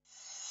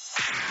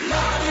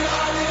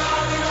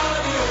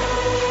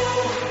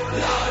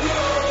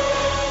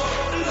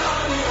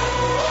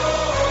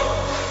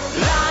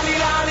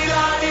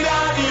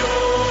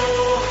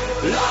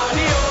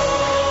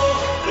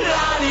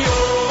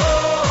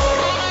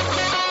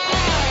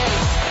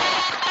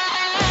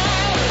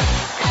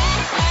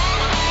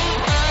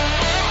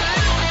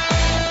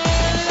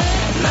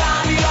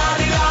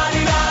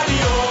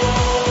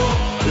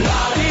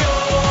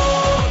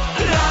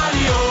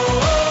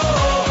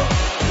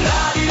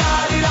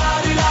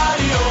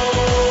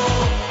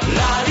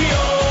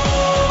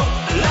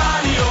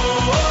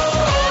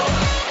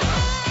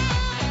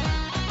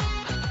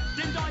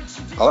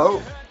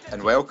Hello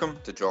and welcome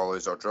to Draw,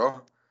 Lose or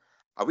Draw,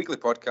 a weekly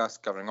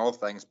podcast covering all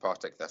things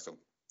Partick Thistle.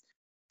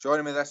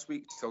 Joining me this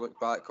week to look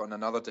back on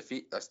another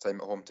defeat, this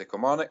time at home to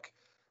Kilmarnock,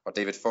 are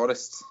David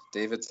Forrest.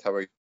 David, how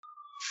are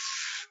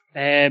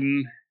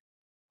you?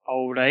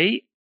 All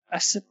right, I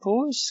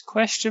suppose,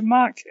 question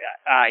mark?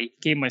 Aye,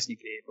 game wasn't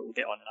great, but we'll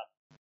get on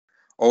that.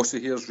 Also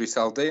here's Rhys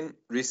Haldane.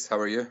 Rhys, how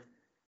are you?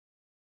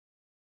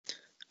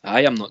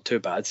 Aye, I'm not too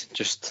bad.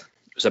 Just,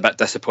 it was a bit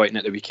disappointing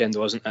at the weekend,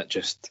 wasn't it?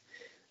 Just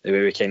the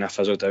way we kind of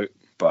fizzled out.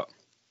 But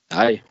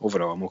aye,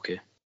 overall I'm okay.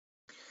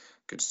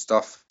 Good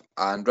stuff.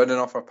 And rounding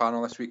off our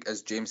panel this week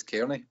is James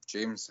Kearney.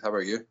 James, how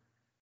are you?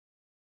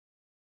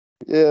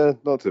 Yeah,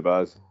 not too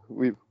bad.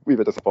 We've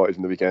been disappointed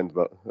in the weekend,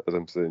 but as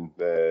I'm saying,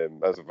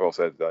 as I've all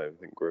said, I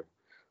think we're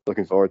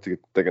looking forward to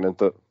digging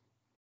into it.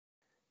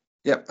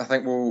 Yeah, I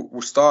think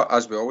we'll start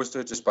as we always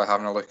do, just by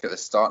having a look at the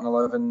starting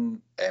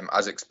 11.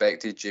 As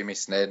expected, Jamie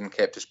Sneddon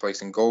kept his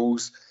place in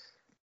goals.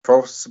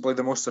 Possibly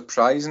the most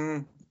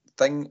surprising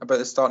thing about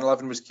the starting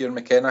 11 was Kieran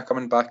McKenna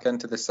coming back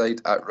into the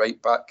side at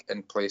right back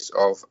in place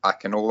of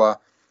Akinola.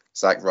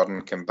 Zach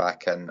Rudden came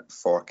back in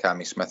for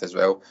Cammy Smith as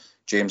well.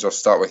 James, I'll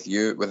start with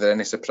you. Were there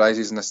any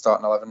surprises in the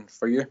starting 11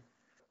 for you?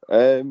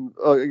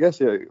 I guess,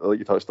 yeah, like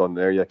you touched on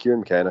there, Kieran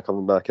McKenna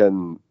coming back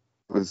in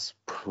was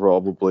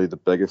probably the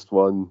biggest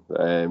one.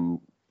 I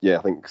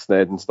think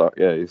Sneddon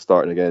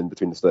starting again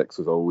between the sticks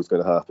was always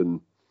going to happen.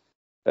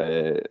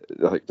 I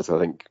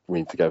think we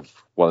need to give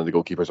one of the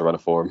goalkeepers a run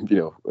of form,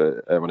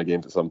 run of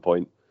games at some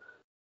point,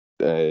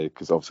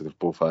 because obviously they've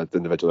both had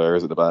individual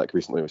errors at the back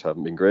recently, which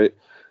haven't been great.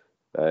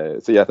 I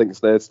think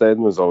Sneddon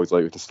was always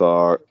likely to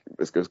start.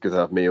 It's good to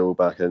have Mayo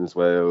back in as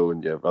well,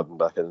 and Rudden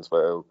back in as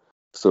well.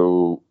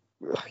 So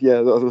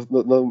there's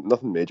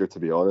nothing major, to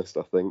be honest.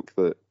 I think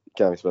that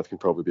Cammy Smith can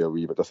probably be a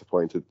wee bit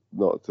disappointed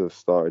not to have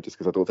started, just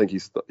because I don't think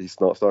he's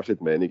not started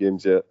many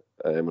games yet.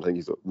 I think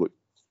he's looked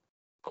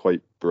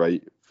quite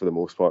bright for the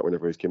most part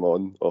whenever he came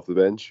on off the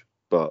bench.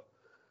 But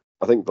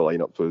I think the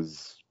lineup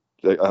was,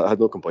 I had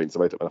no complaints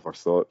about it when I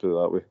first saw it, put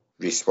it that way.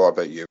 Rhys, what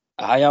about you?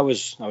 I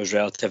was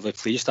relatively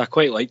pleased. I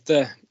quite liked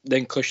the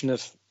inclusion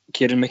of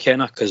Kieran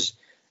McKenna, because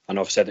I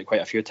know I've said it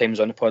quite a few times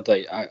on the pod.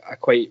 Like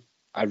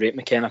I rate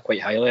McKenna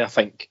quite highly.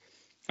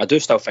 I do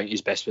still think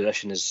his best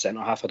position is centre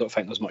half. I don't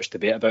think there's much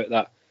debate about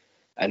that.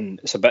 And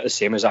it's a bit the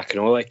same as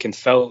Akinola.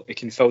 He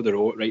can fill the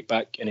role at right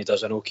back, and he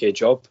does an okay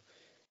job.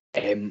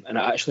 And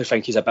I actually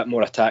think he's a bit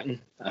more attacking,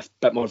 a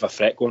bit more of a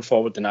threat going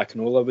forward than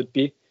Akinola would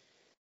be.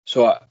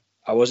 So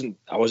I wasn't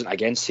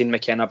against seeing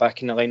McKenna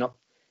back in the lineup.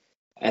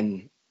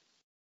 And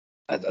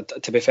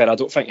to be fair, I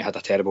don't think he had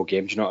a terrible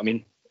game. Do you know what I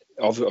mean?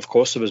 Of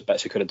course, there was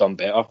bits he could have done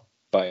better,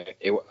 but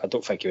I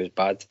don't think he was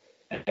bad.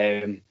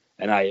 And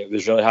I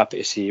was really happy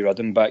to see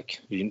Rudden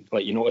back. You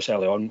notice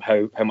early on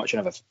how much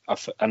of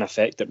an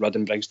effect that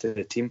Rudden brings to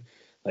the team.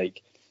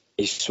 Like,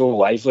 he's so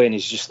lively, and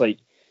he's just like,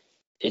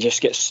 he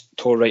just gets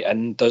tore right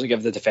in, doesn't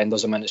give the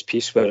defenders a minute's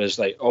peace. Whereas,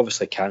 like,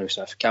 obviously Cammy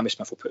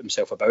Smith will put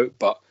himself about,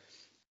 but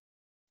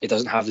he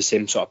doesn't have the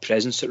same sort of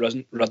presence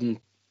that Rudden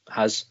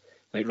has.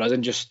 Like,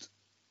 Rudden just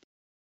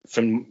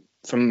from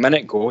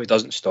minute go, he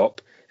doesn't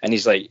stop, and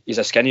he's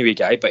a skinny wee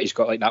guy, but he's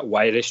got like that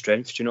wiry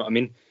strength. Do you know what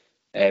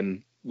I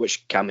mean?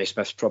 Which Cammy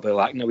Smith's probably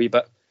lacking a wee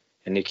bit,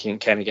 and he can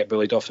kind of get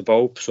bullied off the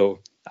ball. So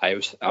I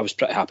was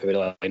pretty happy with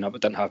the lineup. I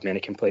didn't have many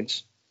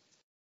complaints.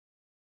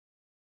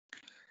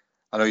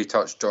 I know you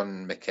touched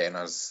on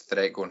McKenna's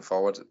threat going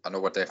forward. I know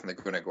we're definitely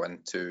going to go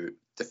into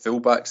the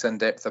fullbacks in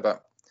depth a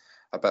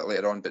bit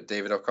later on. But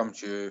David, I'll come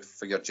to you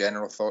for your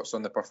general thoughts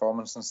on the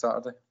performance on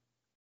Saturday.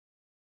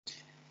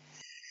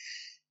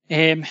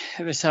 It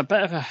was a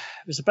bit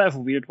of a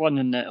weird one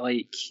in that,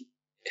 like,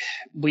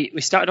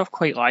 we started off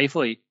quite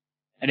lively,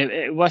 and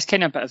it was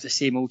kind of a bit of the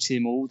same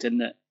old in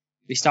that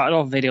we started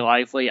off very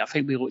lively. I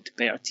think we looked a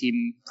better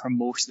team for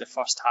most of the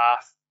first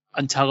half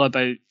until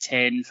about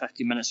 10-15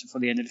 minutes before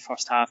the end of the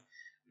first half.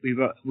 We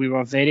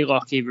were very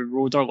lucky. We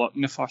rode our luck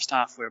in the first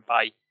half,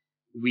 whereby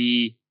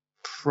we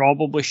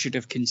probably should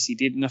have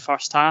conceded in the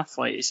first half.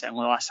 Like,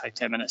 certainly the last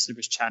 5-10 minutes, there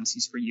was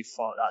chances where you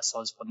thought that's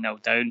us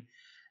 1-0 down.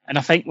 And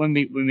I think when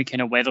we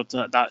kind of weathered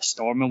that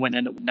storm and went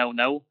in at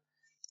 0-0,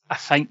 I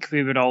think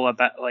we were all a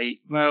bit like,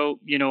 well,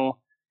 we've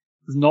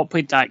not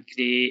played that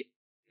great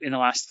in the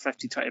last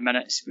 15-20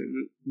 minutes.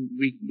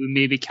 We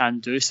maybe can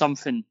do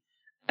something.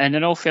 And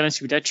in all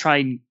fairness, we did try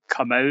and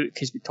come out,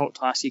 because we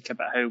talked last week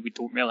about how we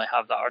don't really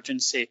have that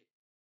urgency.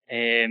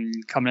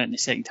 coming out in the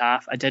second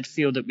half. I did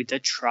feel that we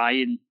did try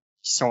and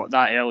sort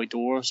that early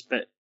doors,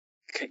 but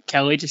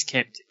Kelly just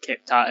kept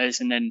at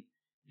us, and then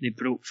they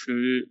broke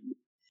through.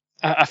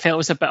 I felt it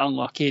was a bit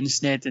unlucky in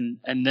Snedden,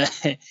 and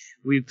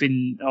we've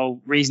been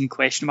raising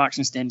question marks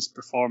on Snedden's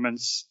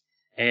performance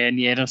and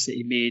the errors that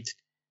he made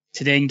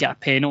to then get a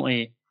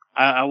penalty.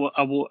 I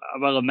will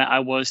admit I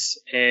was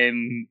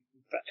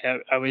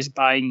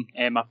buying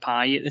a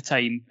pie at the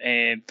time,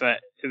 but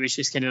it was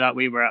just kind of that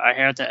way where I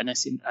heard it and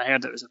I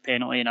heard it was a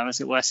penalty, and I was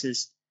like, this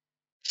is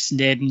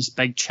Snedden's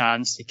big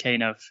chance to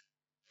kind of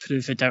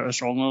prove the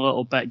doubters wrong a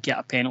little bit, get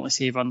a penalty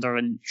save under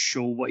and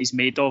show what he's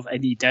made of,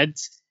 and he did,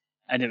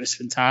 and it was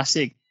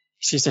fantastic.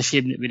 It's just a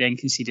shame that we then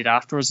conceded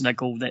afterwards in a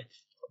goal that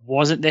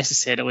wasn't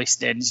necessarily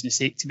Snedden's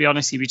mistake, to be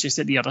honest. He was just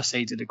at the other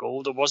side of the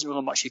goal. There wasn't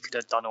really much he could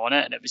have done on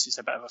it, and it was just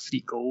a bit of a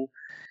freak goal.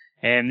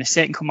 The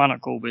second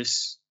Kilmarnock goal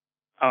was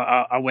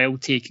a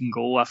well-taken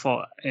goal. I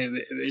thought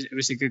it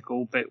was a good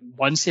goal, but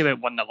once they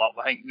went 1-0 up,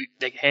 I think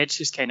the heads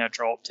just kind of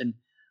dropped, and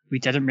we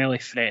didn't really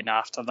threaten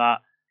after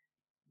that.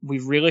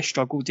 We've really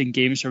struggled in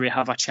games where we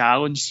have a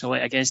challenge, so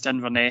like against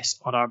Inverness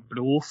or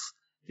Arbroath,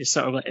 it's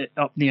sort of like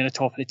up near the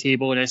top of the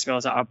table, and as well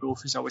as that,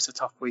 Arbroath is always a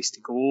tough place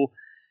to go.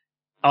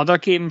 Other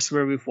games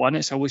where we've won,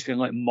 it's always been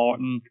like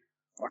Morton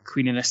or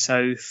Queen of the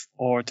South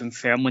or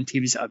Dunfermline,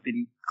 teams that have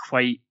been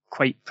quite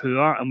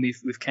poor, and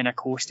we've kind of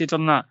coasted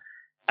on that.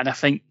 And I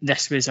think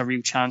this was a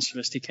real chance for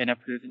us to kind of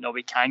prove that no,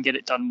 we can get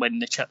it done when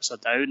the chips are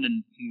down,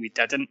 and we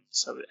didn't.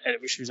 So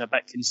which was a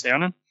bit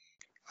concerning.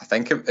 I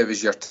think it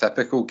was your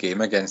typical game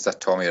against a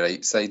Tommy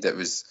Wright side. It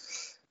was,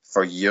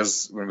 for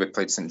years when we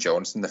played St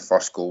Johnstone, the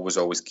first goal was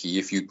always key.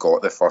 If you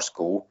got the first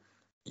goal,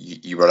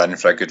 you were in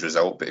for a good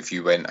result. But if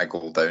you went a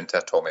goal down to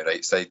a Tommy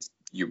Wright side,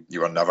 you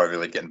were never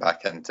really getting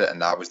back into it.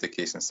 And that was the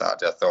case on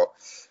Saturday. I thought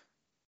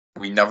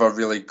we never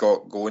really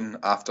got going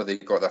after they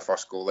got their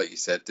first goal, like you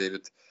said,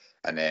 David.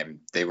 And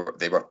they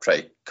were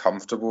pretty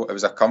comfortable. It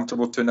was a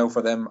comfortable 2-0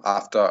 for them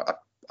after,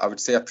 I would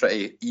say, a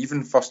pretty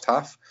even first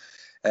half.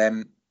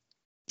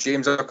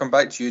 James, I'll come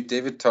back to you.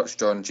 David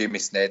touched on Jamie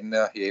Snedden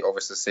there. He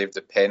obviously saved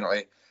the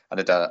penalty and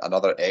did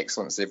another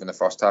excellent save in the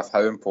first half.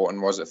 How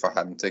important was it for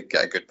him to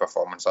get a good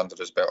performance under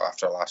his belt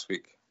after last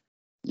week?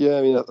 Yeah,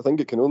 I mean, I think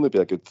it can only be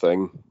a good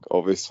thing.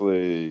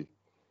 Obviously,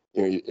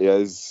 you know,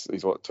 he's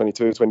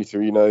 22,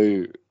 23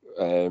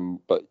 now,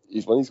 but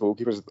he's one of these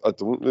goalkeepers. I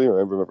don't really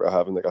remember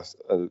having like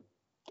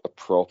a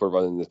proper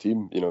run in the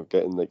team, you know,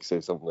 getting like,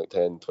 say, something like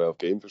 10, 12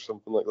 games or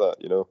something like that,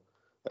 you know.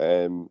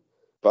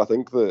 But I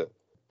think that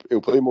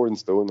he'll play more than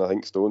Stone. I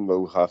think Stone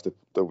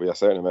there'll be a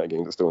certain amount of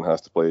games that Stone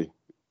has to play,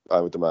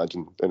 I would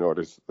imagine, in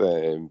order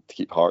to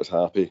keep Hearts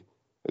happy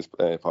as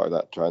part of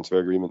that transfer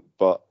agreement.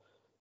 But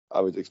I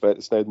would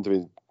expect Snedden to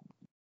be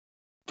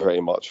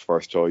pretty much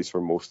first choice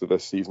for most of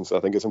this season. So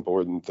I think it's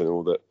important to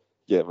know that,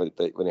 yeah,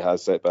 when he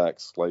has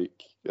setbacks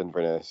like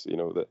Inverness, you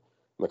know, that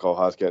McCall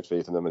has kept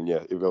faith in him, and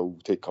yeah, he will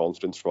take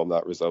confidence from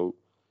that result.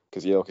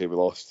 Because, yeah, okay, we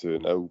lost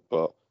 2-0,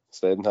 but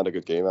Snedden had a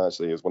good game,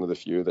 actually. He was one of the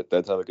few that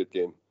did have a good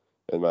game,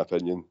 in my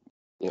opinion.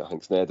 You know, I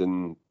think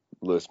Snedden,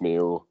 Lewis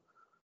Mayo,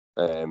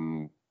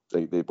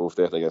 they both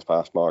definitely get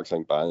past marks. I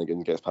think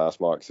Bannigan gets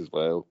past marks as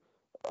well.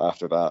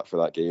 After that, for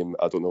that game,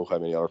 I don't know how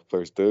many other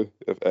players do.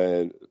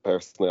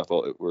 Personally, I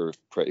thought it were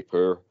pretty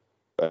poor.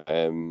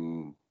 I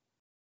mean,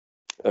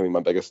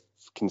 my biggest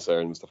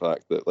concern was the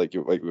fact that, like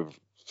we've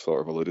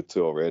sort of alluded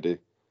to already,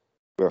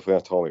 we're playing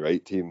a Tommy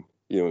Wright team.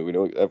 You know, we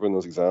know everyone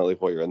knows exactly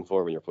what you're in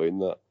for when you're playing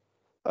that.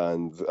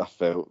 And I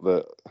felt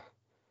that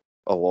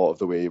a lot of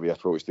the way we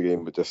approached the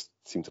game would just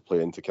seem to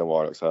play into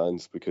Kilmarnock's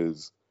hands,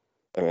 because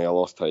I mean, I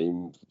lost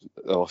counting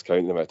the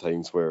amount of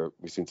times where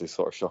we seemed to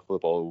sort of shuffle the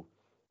ball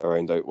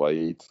around out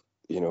wide,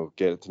 you know,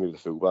 get it to move the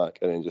fullback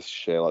and then just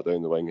shell it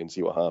down the wing and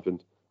see what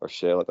happened, or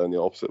shell it down the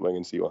opposite wing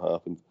and see what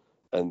happened.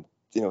 And,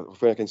 you know, we're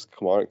playing against a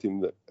Kilmarnock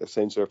team that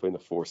essentially are playing the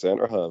four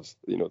centre halves.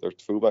 You know, their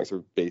fullbacks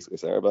are basically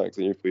centre backs,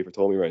 and you play for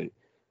Tommy Wright.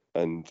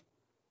 And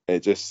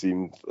it just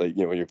seemed like,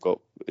 you know, you've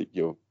got,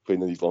 you know,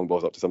 playing these long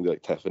balls up to somebody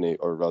like Tiffany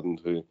or Rudden,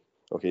 who,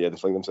 okay, yeah, they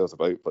fling themselves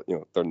about, but, you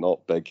know, they're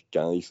not big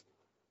guys.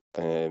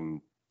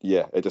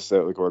 Yeah, it just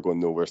felt like we were going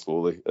nowhere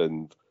slowly.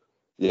 And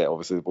yeah,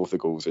 obviously both the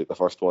goals, right? The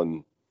first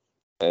one,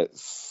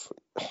 it's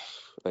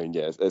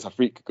a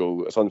freak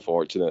goal. It's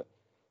unfortunate.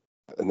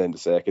 And then the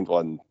second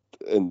one,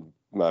 in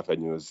my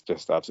opinion, was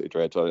just absolutely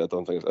dreadful. I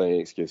don't think there's any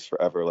excuse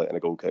for ever letting a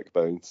goal kick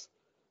bounce.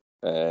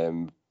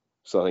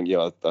 So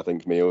I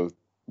think Mayo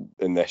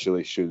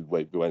initially should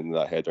be winning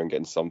that header and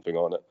getting something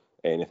on it,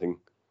 anything.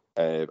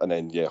 And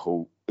then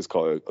Holt was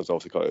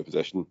obviously caught out of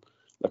position.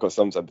 I've got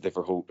some sympathy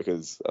for Holt,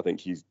 because I think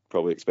he's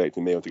probably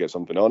expecting Mayo to get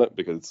something on it,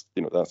 because,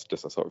 you know, that's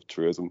just a sort of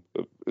truism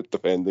of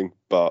defending.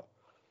 But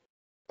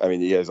I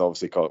mean, he is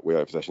obviously caught way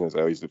out of position as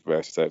well. He's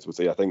very susceptible.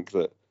 So yeah, I think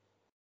that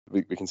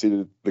we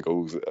conceded the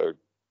goals that are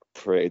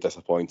pretty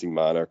disappointing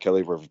manner.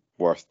 Kelly were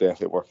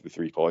definitely worth the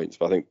 3 points.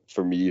 But I think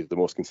for me, the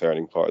most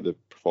concerning part of the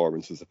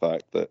performance is the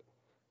fact that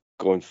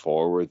going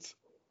forward,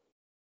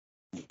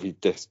 we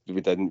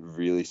didn't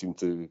really seem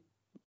to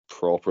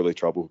properly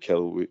trouble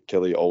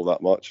Kelly all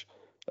that much.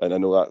 And I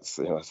know that's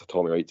a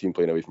Tommy Wright team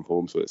playing away from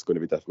home, so it's going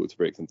to be difficult to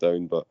break them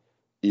down. But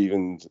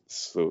even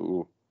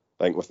so,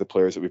 I think with the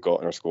players that we've got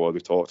in our squad,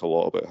 we've talked a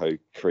lot about how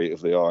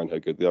creative they are and how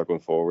good they are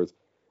going forward.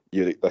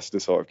 This is the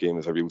sort of game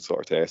that's a real sort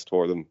of test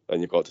for them, and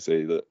you've got to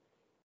say that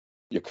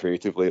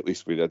creatively, at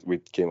least we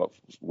came up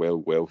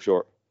well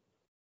short.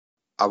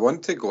 I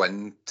want to go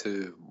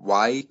into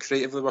why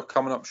creatively we're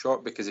coming up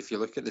short, because if you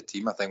look at the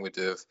team, I think we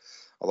do have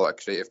a lot of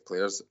creative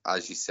players,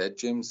 as you said,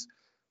 James.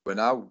 When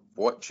I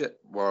watch it,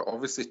 we're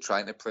obviously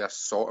trying to play a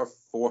sort of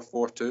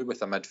 4-4-2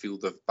 with a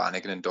midfield of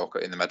Bannigan and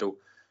Docherty in the middle.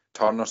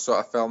 Turner sort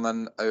of filling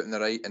in out on the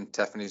right and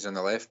Tiffany's on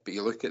the left. But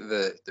you look at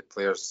the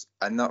players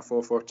in that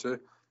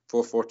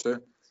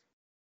 4-4-2.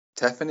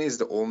 Tiffany's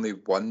the only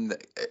one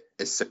that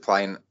is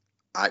supplying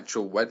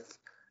actual width.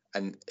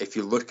 And if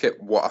you look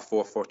at what a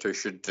 4-4-2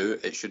 should do,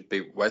 it should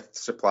be with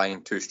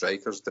supplying two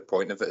strikers. The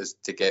point of it is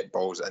to get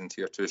balls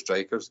into your two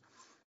strikers.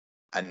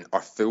 And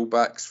our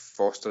fullbacks,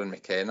 Foster and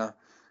McKenna,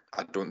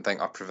 I don't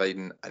think are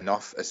providing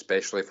enough,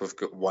 especially if we've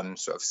got one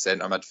sort of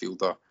centre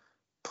midfielder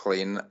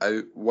playing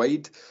out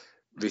wide.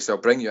 Reece, I'll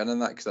bring you in on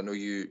that because I know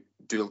you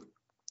do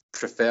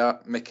prefer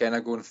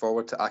McKenna going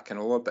forward to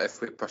Akinola, but if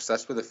we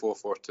persist with the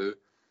 4-4-2,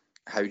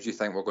 how do you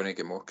think we're going to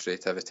get more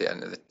creativity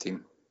into the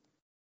team?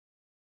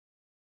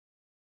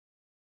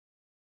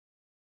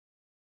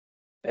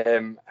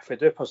 If we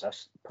do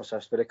persist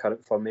with the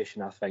current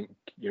formation, I think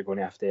you're going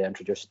to have to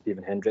introduce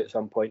Stephen Hendry at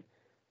some point.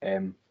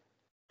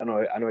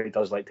 I know he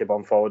does like to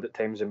bomb forward at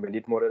times, and we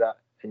need more of that.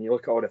 And you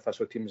look at all the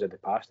Thistle teams in the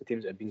past, the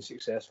teams that have been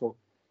successful.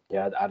 You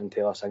had Aaron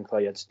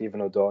Taylor-Sinclair, you had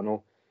Stephen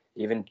O'Donnell,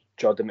 even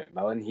Jordan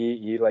McMillan.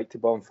 He liked to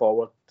bomb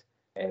forward.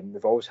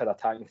 We've always had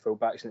attacking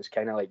fullbacks, and it's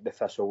kind of like the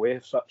Thistle way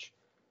of such.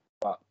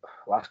 But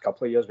last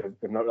couple of years,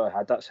 we've not really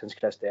had that since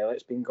Chris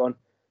Elliott's been gone.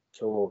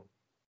 So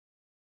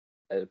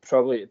it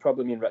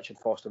probably mean Richard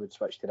Foster would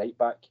switch to right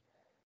back.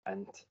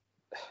 And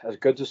as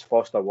good as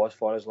Foster was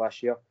for us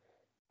last year,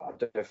 I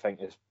do think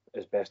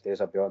his best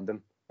days are beyond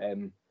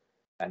him.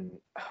 And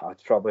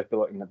I'd probably be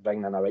looking at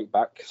bringing in a right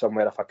back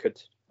somewhere if I could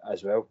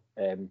as well.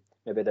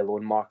 Maybe the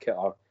loan market,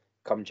 or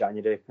come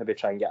January, maybe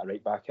try and get a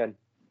right back in.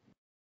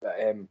 But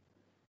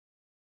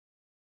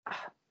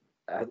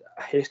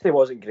Hastie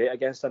wasn't great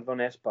against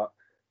Inverness, but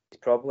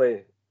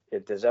he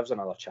deserves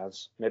another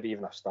chance. Maybe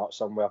even a start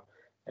somewhere.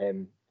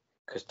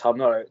 Because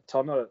Turner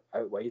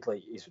out wide,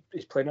 like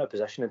he's playing out of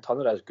position, and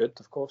Turner is good,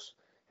 of course.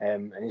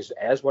 And he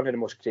is one of the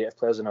most creative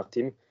players in our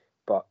team,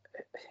 but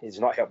he's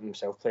not helping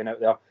himself playing out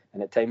there.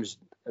 And at times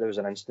there was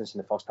an instance in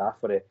the first half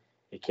where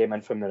he came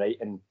in from the right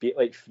and beat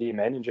like three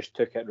men and just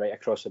took it right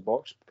across the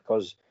box,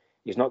 because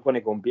he's not going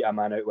to go and beat a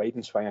man out wide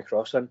and swing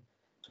across in.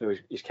 So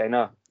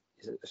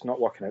it's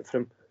not working out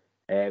for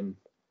him.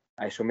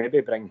 So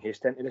maybe bring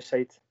Hastie into the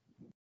side.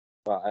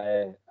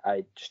 But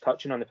just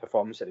touching on the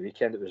performance at the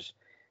weekend,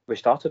 we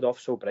started off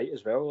so bright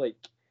as well. Like,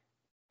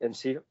 and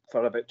see,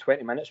 for about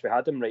 20 minutes we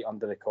had him right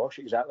under the cosh,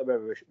 exactly where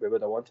we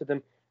would have wanted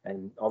him.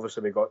 And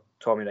obviously we got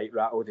Tommy Wright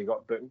rattled. He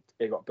got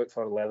booked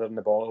for leathering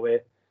the ball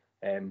away.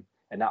 And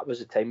that was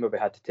the time where we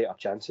had to take our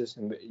chances.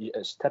 And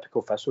it's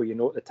typical Thistle, you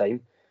know at the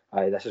time,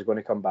 this is going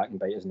to come back and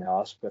bite us in the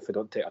arse if we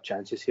don't take our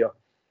chances here.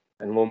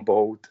 And lo and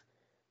behold,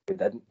 we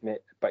didn't.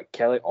 But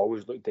Kelly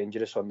always looked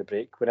dangerous on the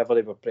break. Whenever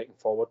they were breaking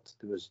forward,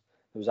 there was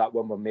that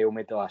one where Mail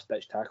made the last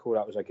ditch tackle.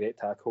 That was a great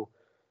tackle.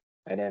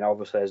 And then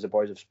obviously, as the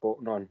boys have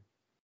spoken on,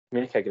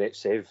 make a great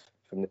save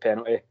from the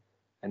penalty,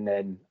 and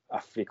then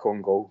a free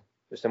cone goal.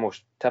 It's the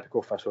most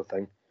typical Thistle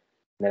thing.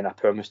 And then a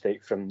poor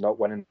mistake from not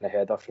winning the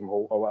header from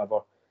Holt or whatever.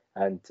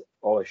 And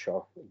Ollie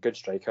Shaw, good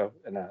striker,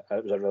 and it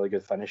was a really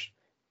good finish.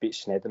 Beat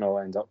Snedden all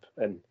end up.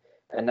 And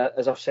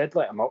as I've said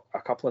like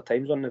a couple of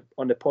times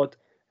on the pod,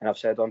 and I've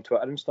said on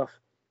Twitter and stuff,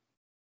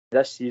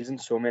 this season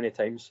so many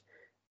times,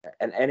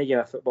 in any game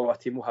of football, a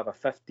team will have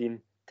a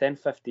 10,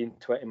 15,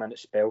 20 minute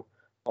spell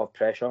of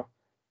pressure,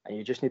 and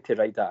you just need to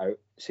ride that out,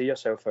 see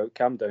yourself out,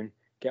 calm down,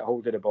 get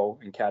hold of the ball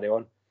and carry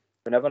on.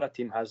 Whenever a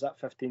team has that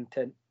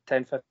 10,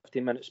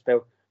 15 minute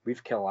spell,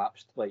 we've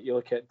collapsed. Like, you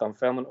look at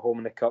Dunfermline at home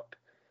in the Cup,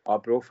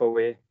 Arbroath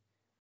away,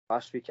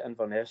 last week at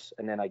Inverness,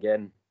 and then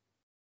again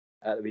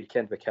at the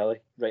weekend with Kelly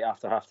right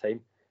after half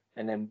time.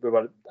 And then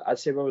I'd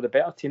say we were the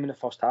better team in the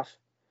first half.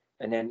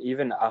 And then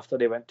even after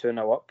they went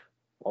 2-0 up,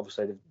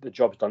 obviously the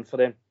job's done for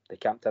them. They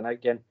camped in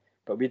again.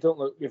 But we've got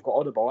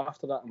all the ball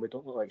after that, and we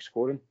don't look like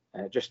scoring.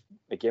 And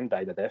the game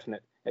died a death, and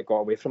it got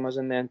away from us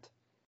in the end.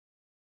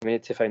 We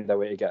need to find a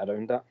way to get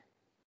around that.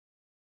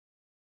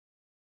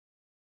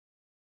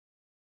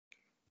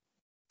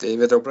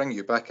 David, I'll bring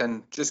you back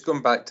in. Just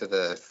going back to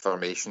the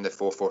formation, the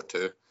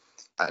 4-4-2,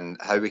 and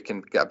how we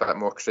can get a bit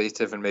more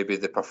creative and maybe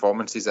the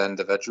performances of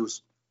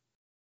individuals.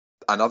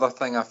 Another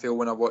thing I feel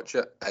when I watch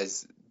it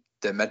is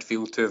the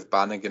midfield two of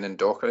Bannigan and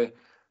Docherty.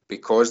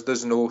 Because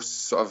there's no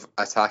sort of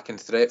attacking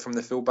threat from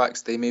the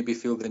fullbacks, they maybe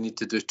feel they need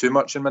to do too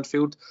much in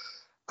midfield,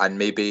 and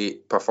maybe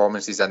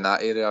performances in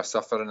that area are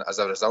suffering as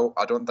a result.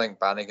 I don't think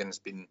Bannigan's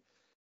been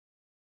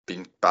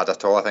bad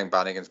at all. I think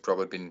Bannigan's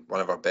probably been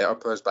one of our better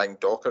players. But I think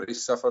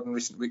Docherty's suffered in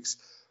recent weeks.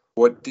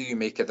 What do you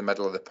make of the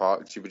middle of the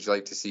park? Would you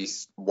like to see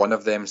one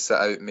of them sit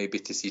out, maybe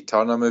to see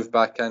Turner move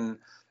back in?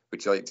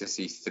 Would you like to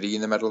see three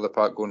in the middle of the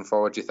park going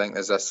forward? Do you think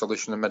there's a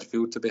solution in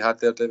midfield to be had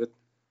there, David?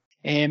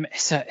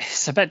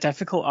 It's a bit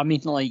difficult. I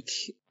mean, like,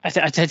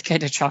 I did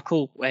kind of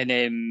chuckle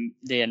when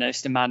they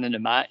announced the man in the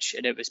match,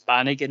 and it was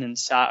Bannigan on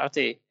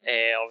Saturday,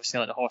 obviously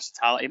like the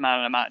hospitality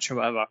man in the match or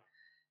whatever.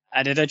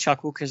 I did a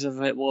chuckle because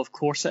of it. Well, of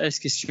course it is,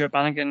 because Stuart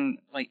Bannigan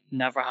like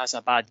never has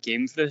a bad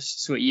game for us.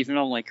 So even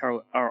on like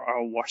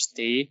our worst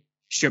day,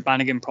 Stuart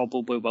Bannigan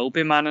probably will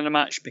be man in the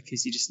match,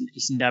 because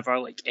he's never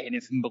like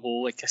anything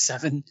below like a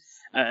 7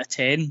 out of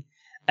 10.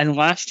 And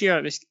last year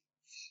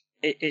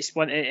it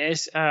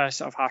is a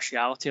sort of harsh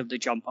reality of the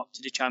jump up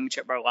to the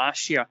championship. Where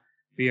last year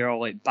we are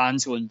like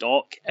Banzo and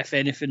Doc. If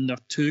anything, they're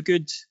too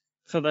good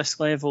for this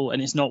level, and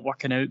it's not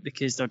working out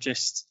because they're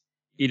just,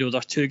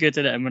 they're too good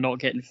at it, and we're not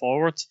getting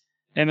forward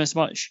as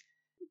much.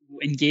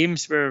 In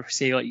games where,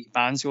 say, like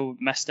Banzo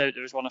missed out,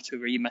 there was one or two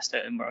where he missed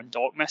out and where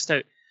Doc missed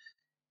out.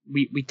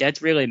 We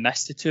did really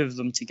miss the two of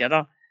them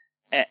together.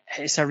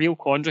 It's a real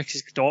quandary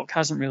because Doc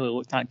hasn't really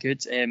looked that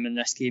good in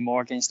this game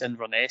or against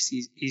Inverness.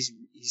 He's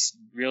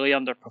really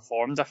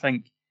underperformed, I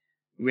think,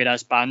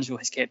 whereas Banzo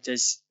has kept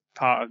his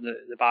part of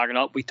the bargain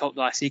up. We talked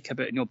last week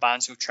about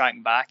Banzo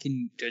tracking back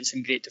and doing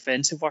some great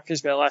defensive work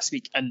as well last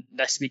week, and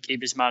this week he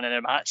was man in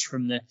a match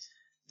from the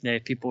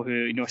people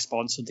who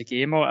sponsored the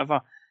game or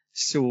whatever.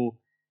 So,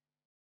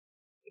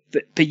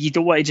 but you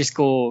don't want to just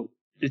go,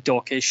 the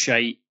Doc is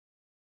shite.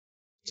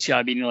 Do you know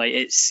what I mean? Like,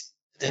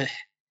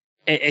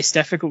 it's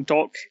difficult.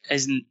 Doc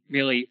isn't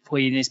really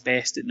playing his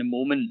best at the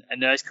moment,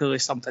 and there's clearly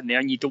something there,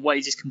 and you don't want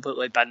to just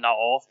completely bin that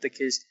off,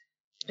 because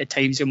at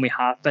times when we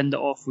have binned it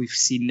off, we've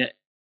seen that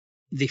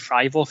they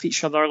thrive off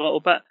each other a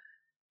little bit.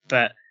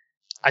 But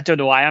I don't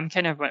know, I am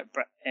kind of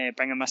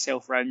bringing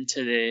myself round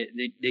to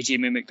the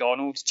Jamie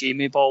McDonald,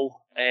 Jamie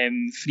Ball,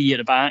 3 at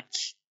the back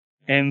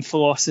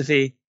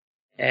philosophy.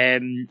 I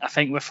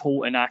think with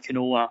Holt and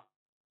Akinola,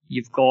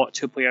 you've got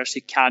 2 players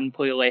who can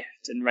play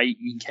left and right,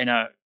 and kind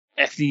of,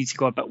 if they need to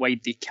go a bit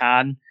wide, they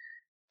can.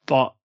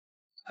 But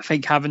I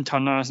think having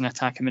Turner as an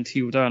attacking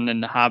midfielder and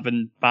then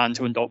having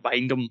Banzo and Doc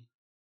behind him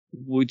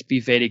would be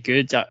very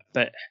good.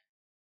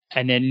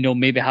 And then,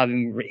 maybe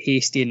having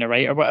Hasty in the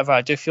right or whatever.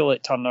 I do feel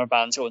like Turner,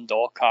 Banzo and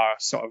Doc are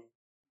sort of,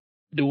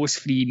 those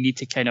 3 need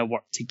to kind of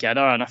work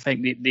together. And I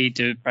think they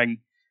do bring,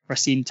 we're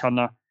seeing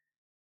Turner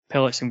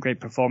pull out some great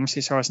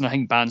performances for us, and I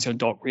think Banzo and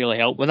Doc really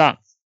help with that.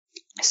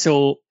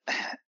 So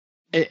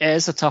it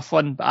is a tough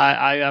one, but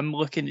I am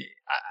looking,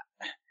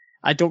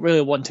 I don't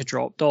really want to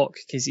drop Doc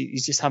because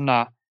he's just having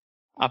a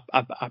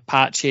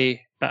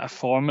patchy bit of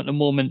form at the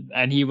moment,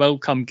 and he will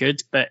come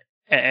good, but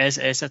it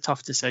is a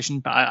tough decision.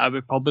 But I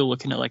would probably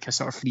looking at like a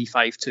sort of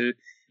 3-5-2,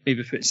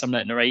 maybe putting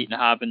something in the right and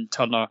having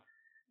Turner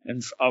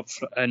up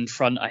in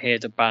front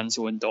ahead of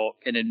Banzo and Doc,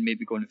 and then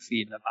maybe going at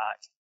 3 in the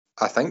back.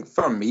 I think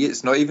for me,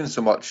 it's not even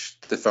so much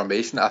the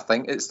formation. I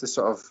think it's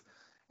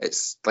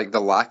it's like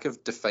the lack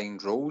of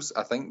defined roles.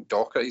 I think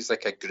Docherty's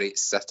like a great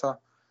sitter,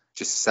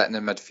 just sitting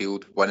in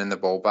midfield, winning the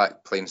ball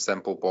back, playing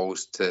simple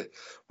balls to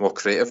more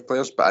creative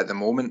players. But at the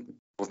moment,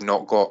 we've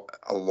not got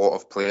a lot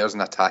of players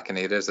in attacking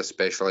areas,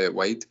 especially out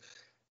wide.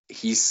 I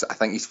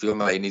think he's feeling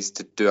like he needs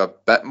to do a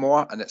bit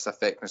more, and it's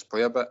affecting his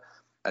play a bit.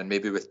 And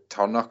maybe with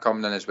Turner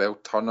coming in as well,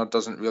 Turner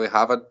doesn't really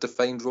have a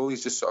defined role.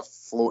 He's just sort of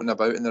floating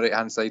about in the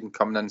right-hand side and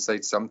coming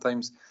inside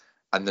sometimes.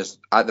 And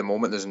at the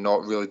moment, there's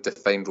not really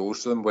defined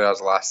roles for them,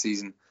 whereas last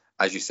season,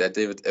 as you said,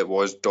 David, it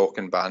was Doc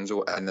and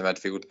Banzo in the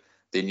midfield.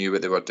 They knew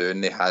what they were doing.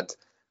 They had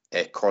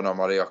Conor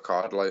Murray or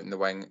Cardle out in the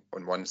wing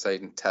on one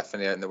side and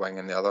Tiffany out in the wing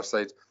on the other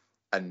side.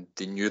 And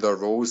they knew their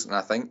roles. And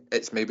I think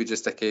it's maybe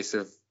just a case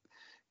of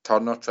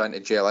Turner trying to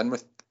gel in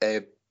with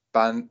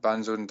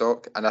Banzo and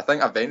Doc, and I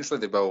think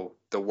eventually they'll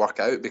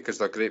work out because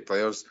they're great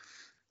players,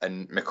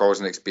 and McCall's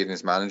an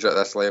experienced manager at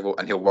this level,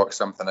 and he'll work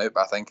something out.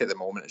 But I think at the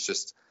moment it's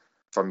just,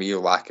 for me, a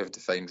lack of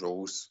defined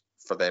roles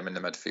for them in the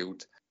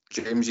midfield.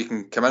 James, you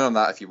can come in on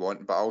that if you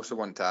want, but I also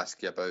want to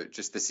ask you about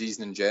just the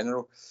season in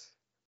general.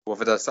 We've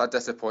had a sort of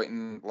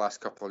disappointing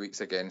last couple of weeks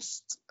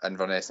against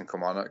Inverness and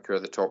Kilmarnock, who are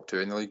the top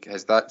 2 in the league.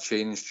 Has that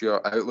changed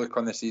your outlook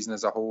on the season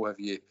as a whole? Have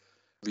you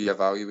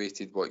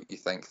reevaluated what you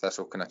think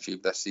Thistle can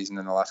achieve this season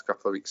in the last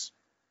couple of weeks?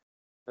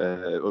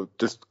 Well,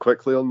 just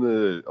quickly on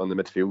the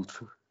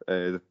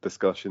midfield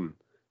discussion,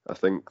 I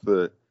think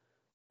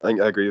I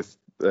agree with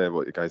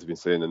what you guys have been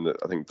saying, and that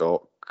I think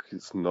Doc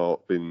has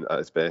not been at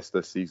his best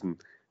this season.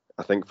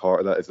 I think part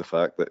of that is the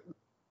fact that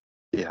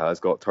he has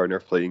got Turner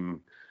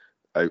playing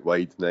out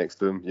wide next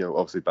to him.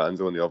 Obviously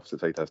Banzo on the opposite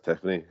side has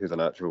Tiffany, who's a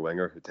natural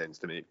winger who tends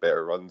to make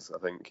better runs, I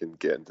think, and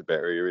get into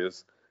better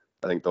areas.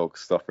 I think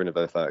Doc's suffering a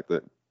bit of the fact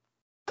that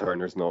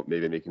Turner's not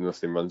maybe making those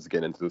same runs,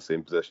 getting into those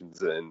same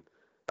positions, and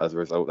as a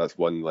result, that's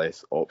one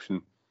less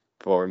option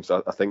for him.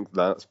 So I think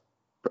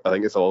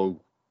it's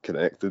all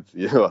connected.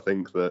 I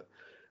think that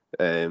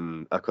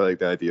I quite like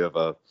the idea of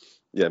a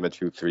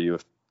midfield 3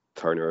 with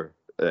Turner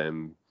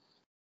playing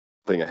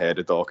ahead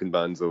of Doc and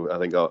Banzo. I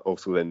think that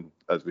also then,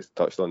 as we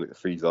touched on, it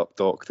frees up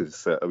Doc to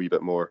sit a wee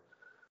bit more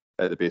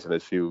at the base of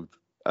midfield,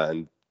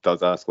 and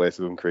does ask less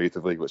of him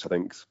creatively, which I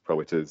think is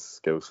probably to his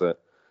skill set.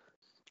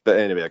 But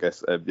anyway, I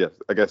guess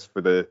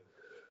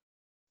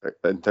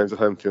in terms of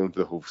how I'm feeling for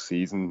the whole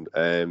season,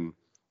 they've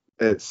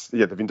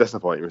been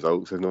disappointing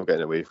results. There's no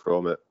getting away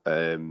from it.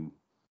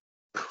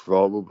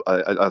 Probably,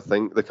 I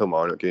think the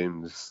Kilmarnock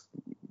games,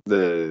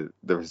 the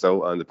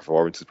result and the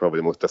performance is probably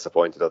the most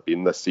disappointed I've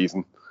been this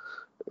season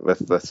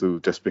with Thistle,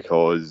 just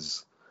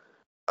because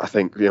I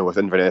think, with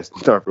Inverness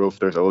and Arbroath,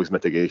 there's always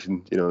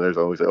mitigation. There's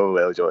always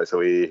it's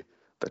away,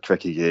 the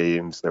tricky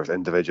games, there's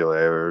individual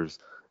errors.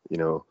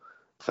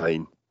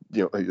 Fine,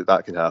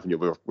 that can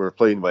happen. We're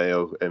playing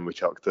well and we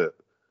chucked it.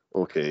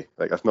 Okay,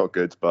 that's not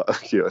good, but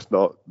it's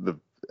not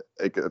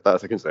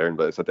that's a concern,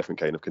 but it's a different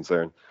kind of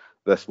concern.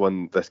 This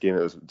game,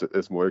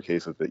 it's more a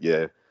case of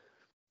that.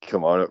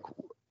 Kilmarnock,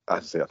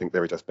 as I say, I think they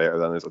were just better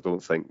than us.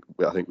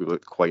 I think we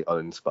looked quite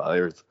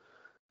uninspired,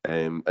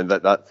 and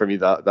that for me,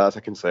 that's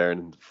a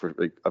concern, for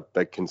a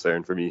big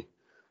concern for me,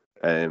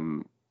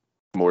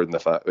 more than the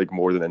fact,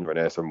 more than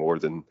Inverness or more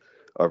than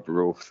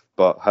Arbroath.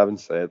 But having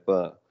said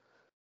that,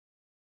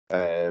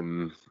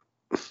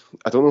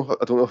 I don't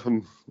know if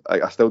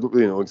I still don't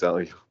really know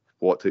exactly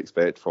what to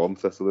expect from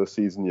Thistle this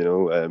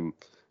season.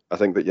 I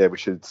think that we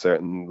should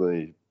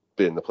certainly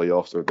be in the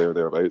playoffs or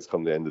thereabouts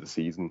come the end of the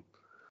season.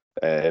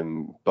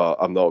 But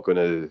I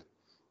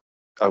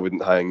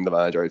wouldn't hang the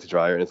manager out to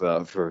dry or anything like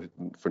that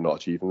for not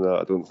achieving that.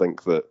 I don't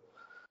think that.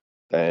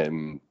 I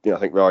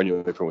think we are a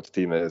newly promoted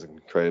team. It is an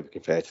incredibly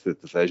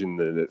competitive division,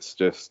 and it's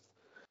just.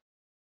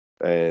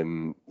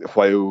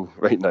 While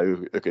right now,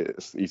 okay,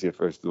 it's easier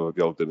for us to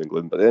be all doom and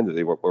gloom, but at the end of the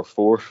day, we're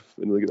fourth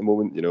in the league at the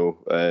moment.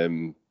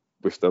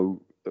 We're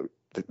still the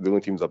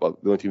only teams that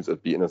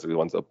have beaten us are the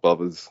ones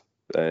above us.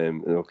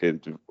 And okay,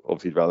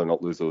 obviously, I'd rather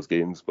not lose those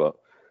games, but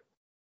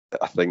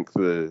I think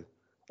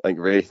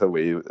Wraith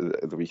away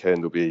at the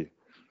weekend will be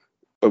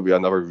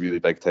another really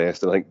big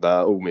test, and I think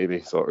that will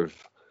maybe sort of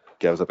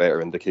give us a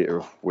better indicator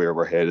of where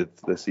we're headed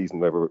this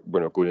season, whether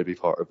we're not going to be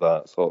part of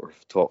that sort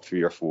of top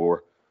 3 or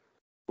 4.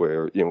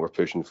 Where we're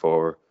pushing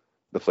for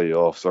the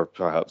playoffs or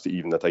perhaps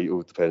even the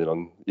title, depending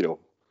on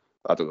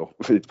I don't know.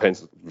 It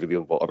depends really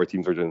on what other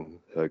teams are doing,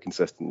 how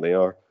consistent they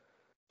are.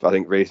 But I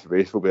think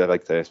Wraith will be a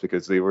big test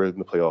because they were in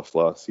the playoffs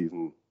last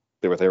season.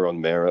 They were there on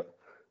merit.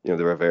 They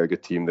were a very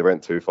good team. They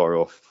weren't too far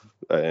off.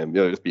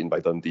 Just beaten by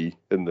Dundee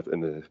in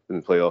the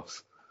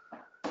playoffs.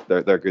 They're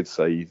a good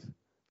side,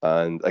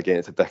 and again,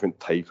 it's a different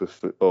type of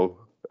football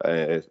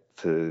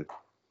to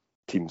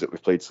teams that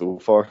we've played so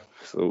far.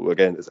 So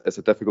again, it's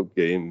a difficult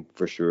game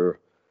for sure,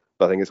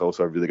 but I think it's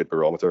also a really good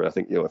barometer. I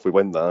think if we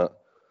win that,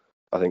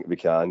 I think we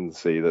can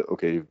say that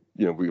okay,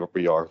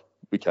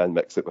 we can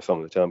mix it with some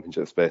of the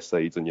Championship's best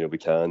sides, and we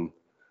can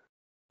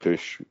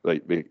push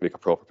make a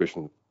proper push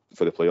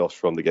for the playoffs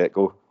from the get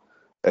go.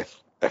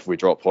 If we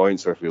drop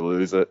points or if we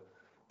lose it,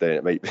 then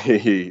it might be.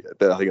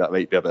 I think that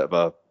might be a bit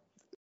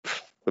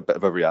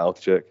of a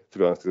reality check, to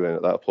be honest. Then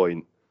at that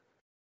point,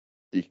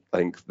 I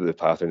think the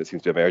pattern that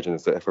seems to be emerging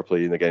is that if we're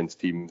playing against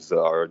teams that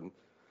are,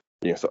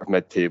 sort of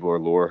mid-table or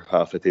lower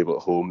half the table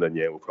at home, then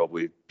we'll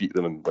probably beat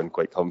them and win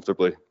quite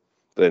comfortably.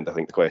 Then I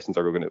think the questions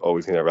are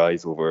always going to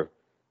arise over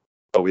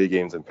away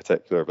games in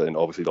particular, but then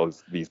obviously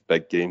these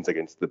big games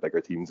against the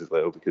bigger teams as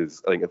well.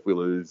 Because I think if we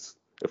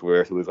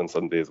were to lose on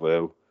Sunday as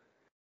well,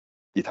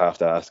 you'd have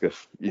to ask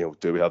if do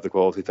we have the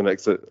quality to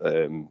mix it?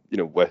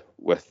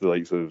 With the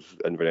likes of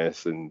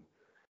Inverness and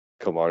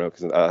Kilmarnock,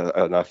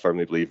 and I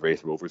firmly believe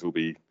Wraith Rovers will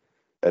be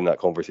in that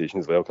conversation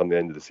as well come the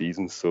end of the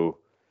season. So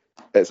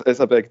it's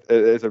a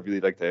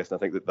really big test, and I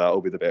think that will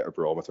be the better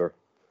barometer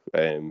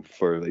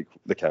for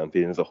the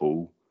campaign as a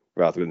whole,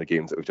 rather than the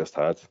games that we've just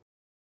had.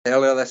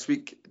 Earlier this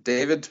week,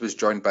 David was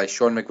joined by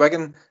Sean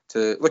McGuigan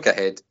to look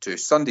ahead to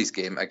Sunday's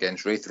game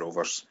against Wraith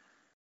Rovers.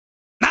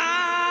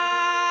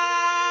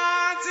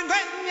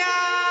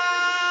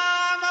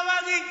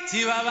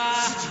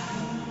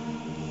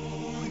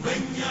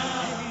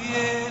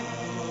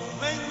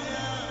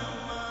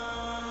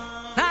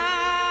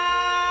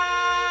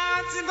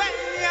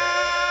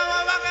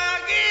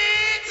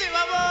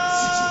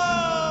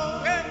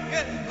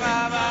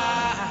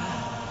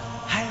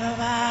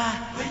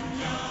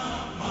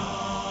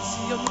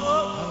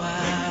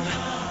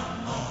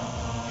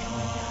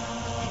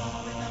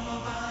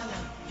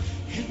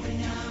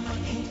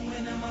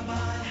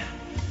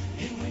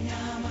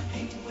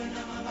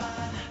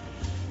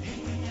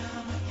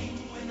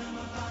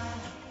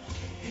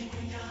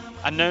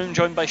 And now I'm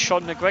joined by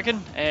Sean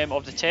McGuigan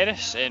of the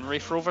Terrace and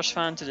Wraith Rovers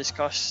fan to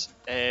discuss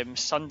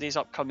Sunday's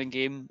upcoming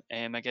game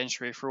against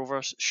Wraith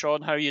Rovers.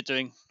 Sean, how are you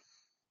doing?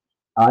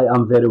 I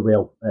am very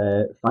well.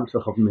 Thanks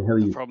for having me. How are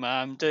you?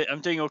 I'm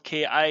doing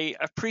okay. I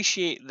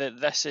appreciate that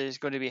this is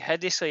going to be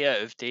hideously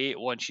out of date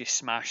once you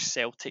smash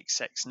Celtic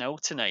 6-0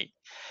 tonight.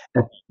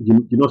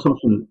 You know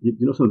something? You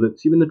know something that,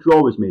 see, when the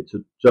draw was made,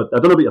 so I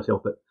don't know about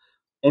yourself, but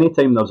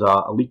anytime there's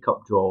a League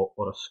Cup draw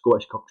or a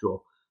Scottish Cup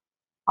draw,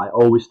 I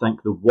always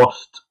think the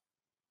worst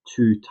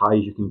 2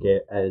 ties you can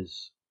get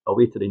is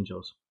away to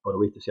Rangers or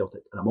away to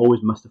Celtic, and I'm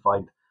always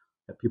mystified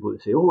at people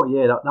that say, "Oh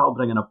yeah, that'll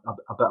bring in a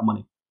bit of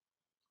money."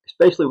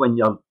 especially when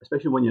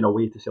you're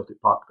away to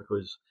Celtic Park,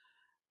 because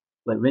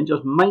like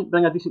Rangers might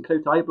bring a decent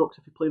crowd to Ibrox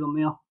if you play them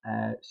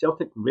there.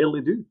 Celtic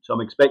rarely do, so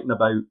I'm expecting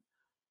about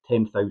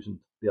 10,000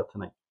 there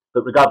tonight.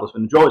 But regardless,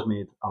 when the draw was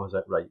made, I was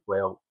like, right,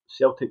 well,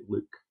 Celtic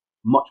look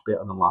much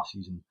better than last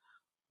season.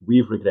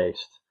 We've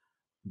regressed.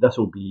 This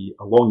will be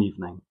a long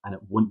evening and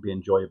it won't be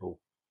enjoyable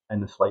in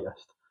the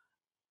slightest.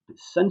 But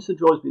since the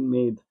draw has been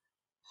made,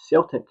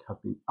 Celtic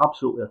have been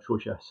absolutely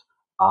atrocious,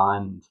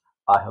 and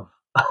I have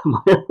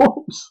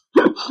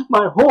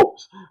my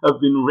hopes have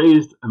been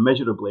raised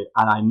immeasurably,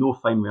 and I know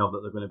fine well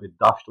that they're going to be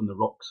dashed on the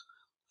rocks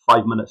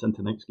 5 minutes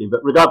into the next game.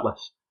 But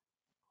regardless,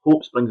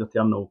 hope springs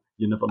eternal.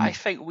 You never know. I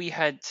think we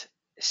had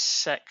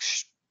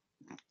 6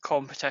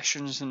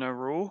 competitions in a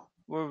row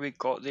where we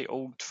got the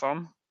Old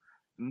Firm.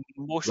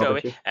 Most of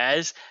it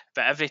is,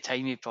 but every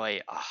time you'd be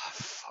like,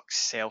 fuck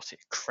Celtic,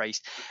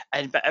 Christ.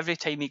 But every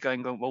time you go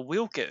and go, well,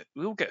 we'll get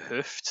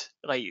hoofed.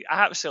 Like,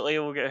 absolutely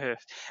we'll get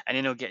hoofed. And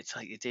then it'll get to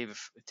like the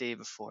day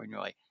before, and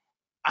you're like,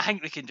 I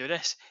think we can do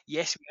this.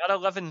 Yes, we are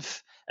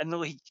 11th in the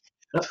league.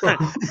 That's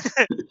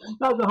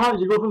the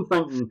hard. You go from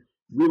thinking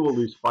we will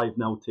lose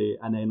 5-0 to,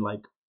 and then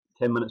like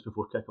 10 minutes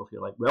before kickoff,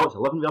 you're like, well, it's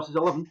 11 versus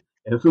 11.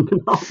 Anything can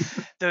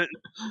happen.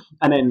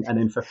 And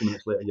then 50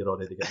 minutes later, you're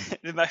already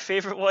getting. My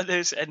favourite one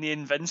is in the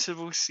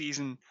Invincible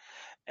season.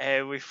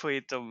 We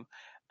played them,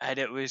 and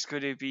it was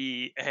going to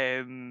be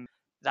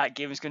that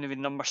game was going to be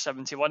number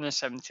 71, and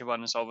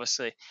 71 is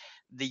obviously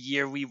the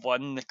year we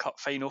won the cup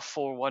final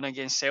 4-1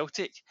 against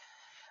Celtic.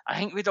 I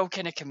think we'd all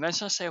kind of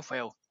convinced ourselves,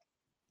 well,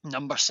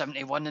 number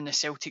 71 in the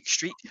Celtic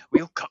street,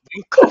 we'll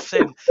cuff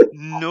them,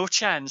 no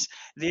chance.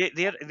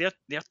 They're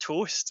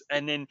toast.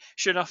 And then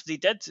sure enough they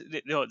did.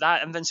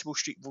 That invincible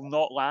streak will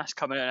not last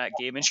coming out of that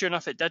game, and sure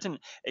enough it didn't.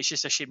 It's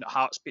just a shame that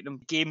Hearts beat them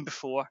game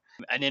before,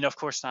 and then of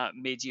course that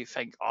made you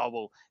think, oh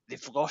well,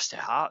 they've lost to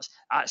Hearts,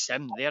 that's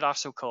them, their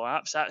arsehole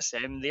collapse, that's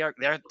them, they're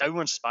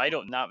downward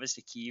spiral, and that was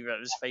the key, where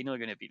it was finally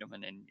going to beat them.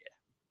 And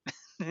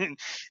then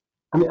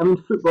I mean,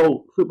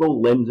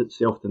 football lends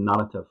itself to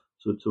narrative,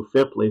 so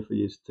fair play for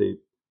you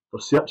for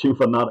searching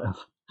for narrative,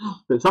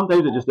 but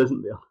sometimes it just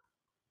isn't there.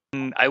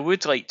 I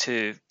would like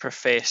to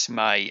profess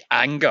my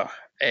anger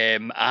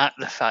at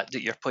the fact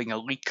that you're playing a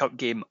League Cup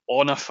game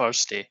on a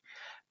Thursday,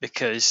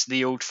 because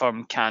the Old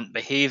Firm can't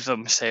behave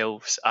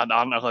themselves and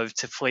aren't allowed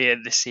to play it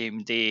the same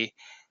day,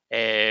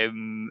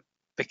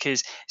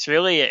 because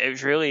it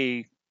was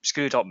really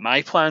screwed up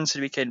my plans for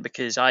the weekend,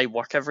 because I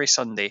work every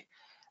Sunday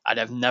and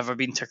I've never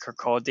been to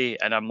Kirkcaldy,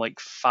 and I'm like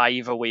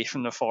 5 away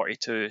from the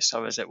 42, so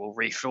I was at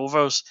Raith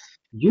Rovers.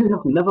 You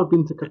have never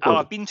been to Kirkcaldy? Oh,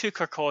 I've been to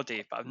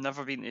Kirkcaldy, but I've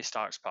never been to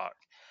Starks Park.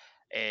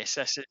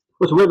 So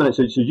wait a minute,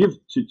 so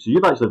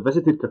you've actually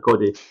visited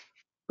Kirkcaldy,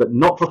 but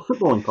not for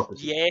footballing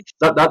purposes? Yes.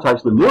 That's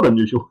actually more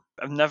unusual.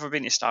 I've never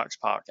been to Starks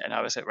Park, and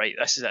I was like, right,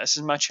 this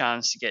is my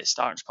chance to get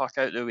Starks Park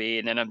out of the way,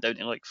 and then I'm down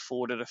to like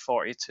 4 of the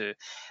 42,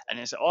 and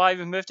it's like, oh, I've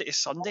moved it to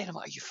Sunday, and I'm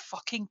like, are you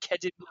fucking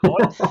kidding me?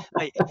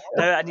 Like,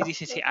 now I needed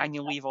to take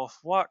annual leave off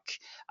work.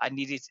 I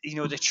needed,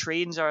 the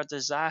trains are a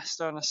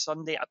disaster on a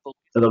Sunday.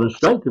 They're on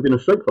strike. They've been on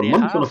strike for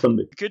months on a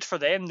Sunday. Good for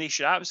them. They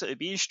should absolutely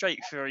be in strike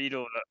for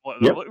what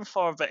they're looking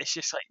for. But it's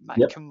just like,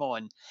 man, come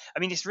on. I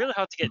mean, it's really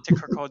hard to get to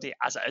Kirkcaldy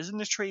as it is in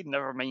the train.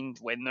 Never mind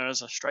when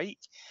there's a strike.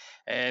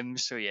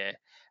 So yeah,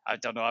 I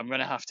don't know. I'm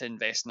going to have to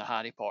invest in a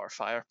Harry Potter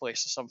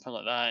fireplace or something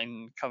like that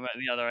and come out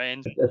the other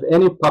end. If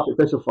any Partick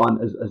Thistle fan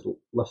is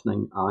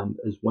listening and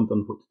is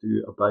wondering what to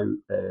do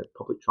about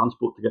public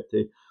transport to get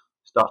to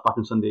Starks Park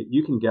on Sunday,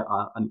 you can get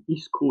an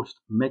East Coast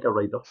Mega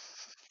Rider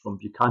from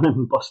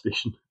Buchanan bus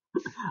station,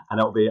 and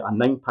it'll be a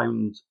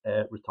 £9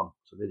 return.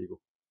 So there you go.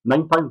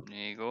 £9. There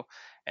you go.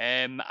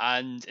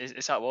 And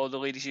is that what all the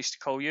ladies used to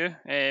call you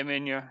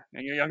in your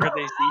younger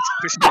days? The East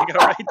Coast Mega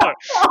Rider.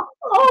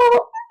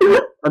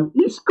 An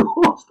East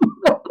Coast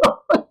Mega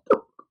Rider.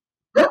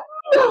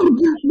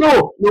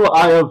 No,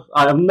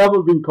 I have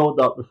never been called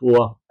that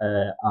before,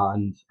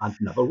 and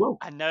never will.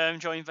 And now I'm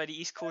joined by the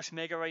East Coast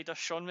Mega Rider,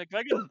 Sean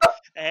McGuigan.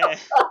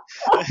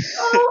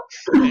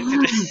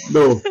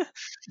 No.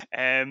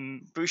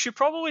 But we should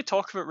probably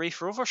talk about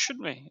Raith Rovers,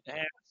 shouldn't we?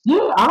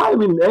 Yeah, I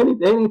mean,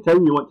 any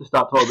time you want to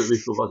start talking about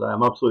Raith Rovers, I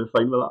am absolutely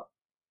fine with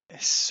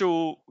that.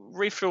 So,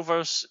 Raith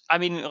Rovers, I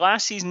mean,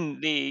 last season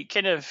they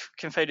kind of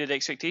confounded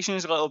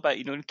expectations a little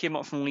bit. Came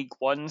up from League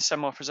One,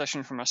 similar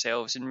position from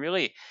ourselves, and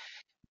really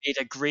made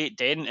a great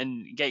dent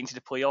in getting to the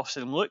playoffs,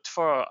 and looked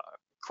for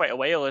quite a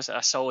while as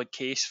a solid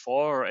case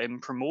for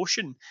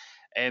promotion.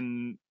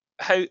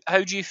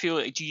 How do you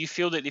feel? Do you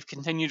feel that they've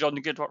continued on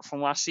the good work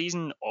from last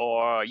season,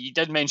 or you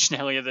did mention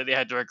earlier that they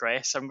had to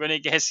regress? I'm going to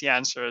guess the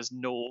answer is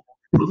no.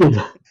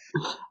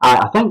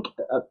 I think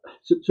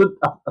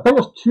I think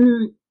there's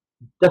two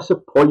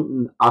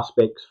disappointing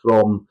aspects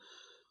from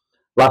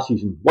last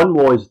season. One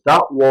was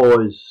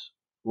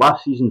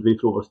last season's Raith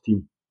Rovers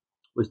team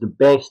was the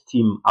best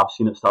team I've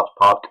seen at Starks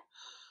Park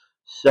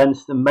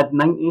since the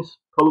mid-90s,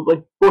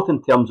 probably, both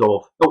in terms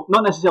of,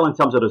 not necessarily in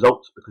terms of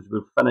results, because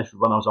we finished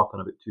runners-up in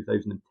about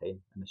 2010 in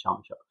the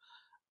Championship,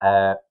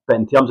 but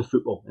in terms of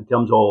football, in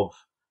terms of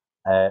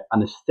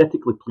an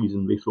aesthetically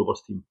pleasing Raith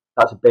Rovers team,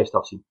 that's the best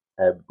I've seen.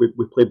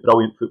 We played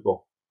brilliant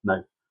football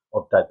now,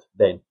 or did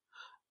then.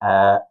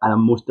 And the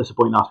most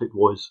disappointing aspect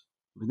wasn't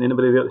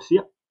anybody there to see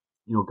it.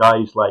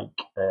 Guys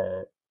like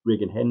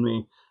Regan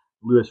Henry,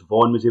 Lewis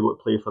Vaughan was able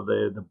to play for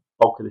the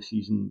bulk of the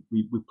season.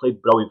 We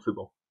played brilliant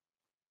football,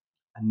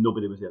 and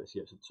nobody was there to see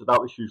it. So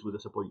that was hugely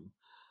disappointing.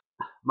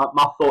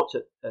 My thoughts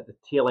at the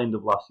tail end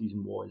of last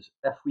season was,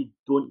 if we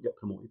don't get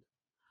promoted,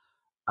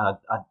 and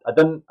I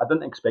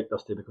didn't expect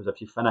us to, because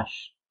if you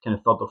finish kind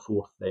of third or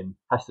fourth, then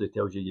history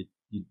tells you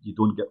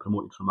don't get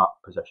promoted from that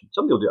position.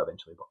 Somebody will do it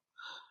eventually, but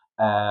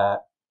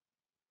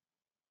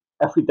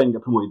if we didn't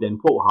get promoted, then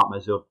what will happen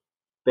is our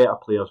better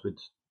players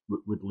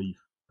would leave,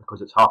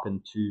 because it's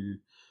happened to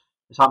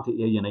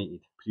Ayr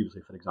United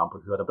previously, for example,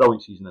 who had a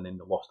brilliant season and then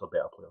they lost their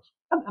better players.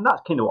 And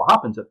that's kind of what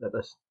happens at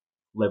this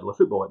level of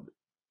football.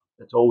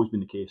 It's always been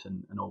the case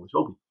and always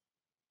will be.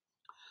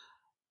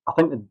 I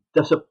think the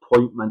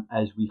disappointment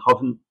is the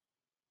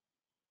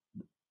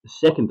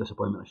second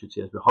disappointment I should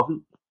say, is we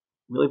haven't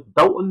really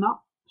built on that.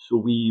 So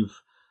we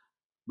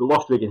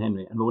lost Regan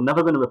Henry, and we're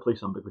never going to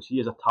replace him, because he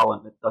is a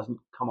talent that doesn't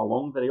come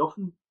along very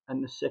often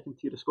in the second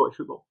tier of Scottish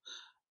football.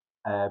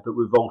 But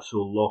we've also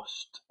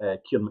lost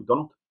Kieran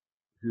McDonald,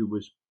 who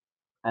was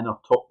in our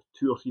top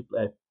three or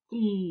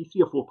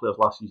four players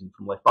last season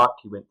from left back.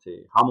 He went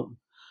to Hamilton.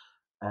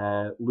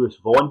 Lewis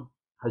Vaughan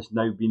has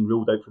now been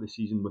ruled out for the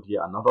season with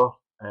yet another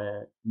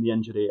knee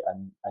injury,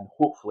 and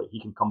hopefully he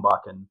can come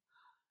back and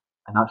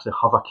actually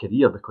have a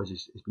career, because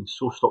he's been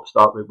so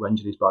stop-start with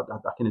injuries, but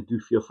I kind of do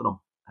fear for him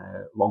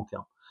long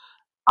term.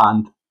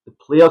 And the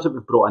players that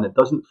we've brought in, it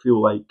doesn't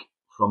feel like,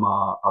 from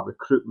a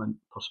recruitment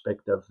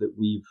perspective, that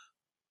we've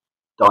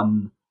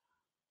done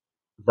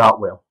that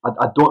well.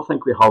 I don't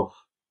think we have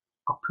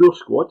a poor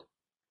squad.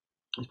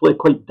 It's probably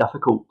quite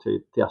difficult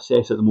to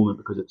assess at the moment,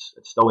 because it's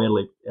still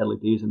early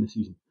days in the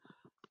season,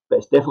 but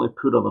it's definitely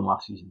poorer than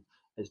last season.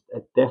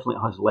 It definitely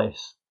has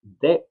less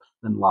depth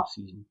than last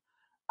season,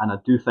 and I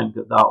do think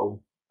that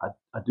that'll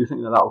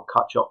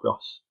catch up with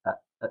us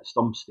at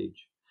some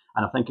stage.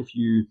 And I think if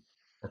you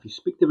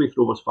speak to Raith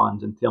Rovers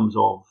fans in terms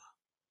of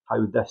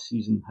how this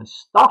season has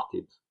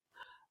started,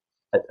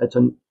 they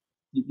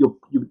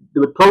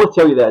would probably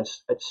tell you that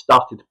it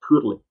started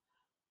poorly.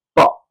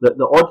 But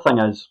the odd thing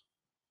is,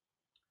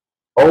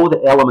 all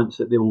the elements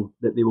that they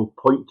will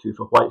point to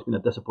for why it's been a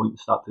disappointing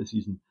start to the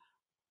season,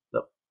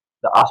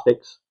 the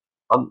aspects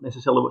aren't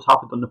necessarily what's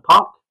happened on the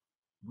park.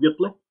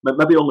 Weirdly,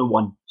 maybe only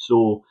one.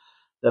 So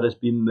there has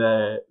been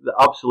the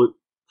absolute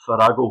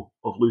farrago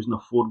of losing a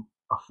four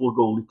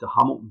goal lead to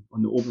Hamilton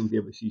on the opening day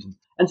of the season.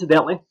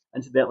 Incidentally,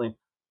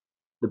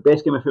 the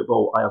best game of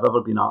football I have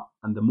ever been at,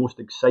 and the most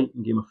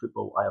exciting game of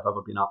football I have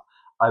ever been at.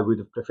 I would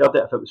have preferred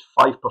it if it was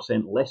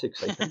 5% less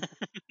exciting,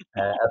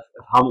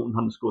 if Hamilton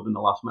hadn't scored in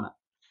the last minute.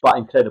 But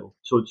incredible.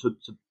 So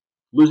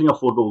losing a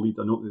 4-goal lead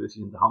on opening day of the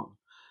season to Hamilton.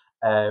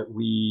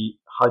 We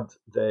had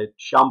the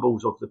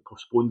shambles of the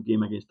postponed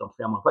game against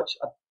Dunfermline, which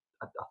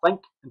I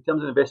think, in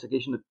terms of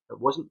investigation, it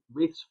wasn't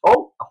Raith's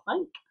fault, I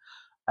think.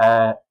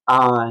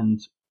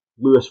 And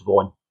Lewis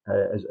Vaughan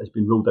has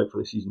been ruled out for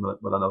the season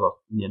with another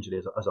knee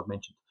injury, as I've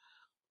mentioned.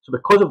 So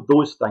because of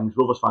those things,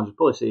 Rovers fans would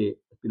probably say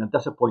it's been a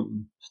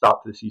disappointing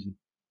start to the season,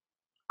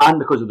 and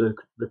because of the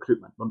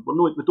recruitment.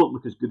 We don't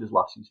look as good as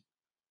last season.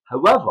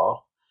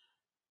 However,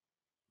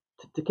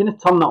 to kind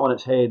of turn that on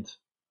its head,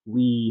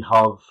 we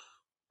have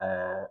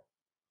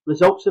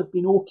results have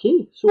been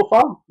okay so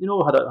far.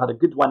 Had a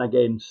good win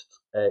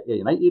against Ayr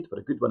United, had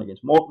a good win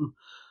against Morton.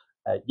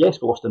 Yes,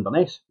 we lost to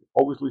Inverness. We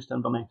always lose to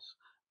Inverness.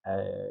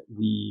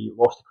 We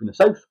lost to Queen of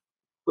South,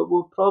 but we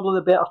were probably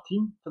the better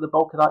team for the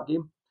bulk of that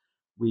game.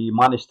 We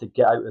managed to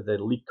get out of the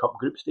League Cup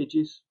group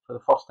stages for the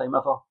first time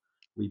ever.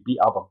 We beat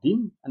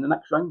Aberdeen in the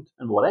next round,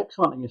 and we were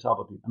excellent against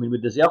Aberdeen. I mean, we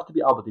deserved to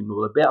beat Aberdeen. We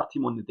were the better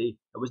team on the day.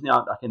 It wasn't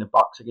a kind of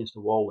backs against the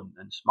wall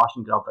and smash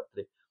and grab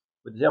victory.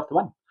 We deserved to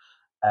win.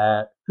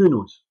 Who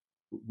knows?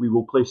 We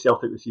will play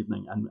Celtic this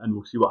evening, and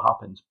we'll see what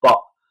happens.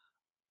 But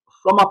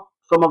from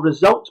a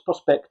results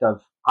perspective,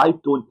 I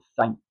think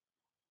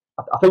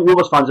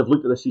Rovers fans have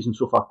looked at the season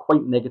so far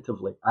quite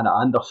negatively, and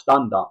I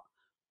understand that.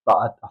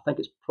 But I think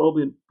it's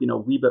probably been a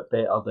wee bit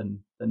better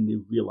than they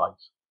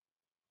realise.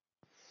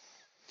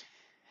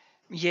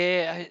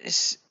 Yeah,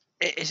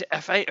 I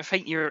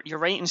think you're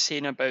right in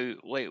saying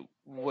about, like,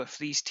 with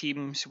these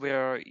teams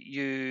where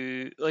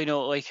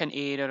like an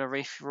Ayr or a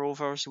Raith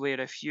Rovers, where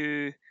if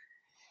you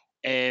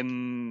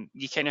kind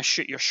of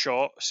shoot your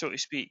shot, so to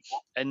speak,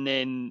 and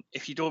then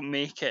if you don't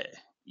make it,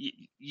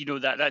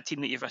 that team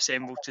that you've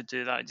assembled to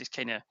do that, just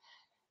kind of,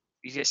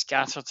 you get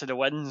scattered to the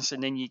winds,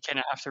 and then you kind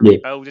of have to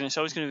rebuild, and it's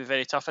always going to be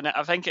very tough. And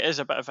I think it is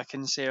a bit of a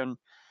concern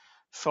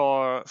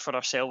for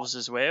ourselves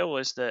as well,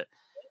 is that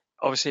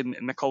obviously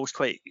McCall's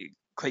quite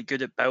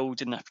good at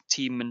building a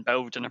team and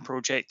building a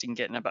project and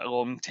getting a bit of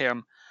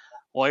long-term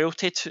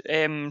loyalty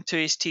to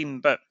his team,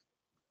 but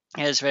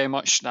it is very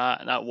much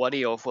that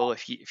worry of, well,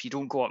 if you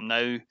don't go up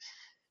now,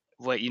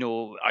 what,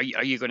 are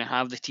you going to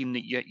have the team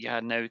that you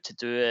had now to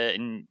do it?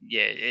 And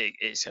yeah,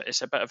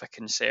 it's a bit of a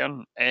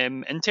concern.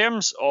 In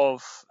terms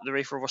of the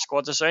Raith Rovers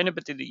squad, is there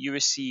anybody that you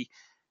would see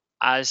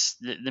as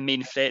the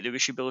main threat that we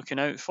should be looking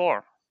out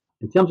for?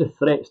 In terms of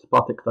threats to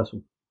Partick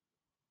Thistle,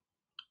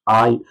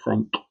 I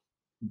think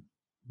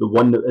the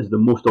one that is the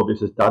most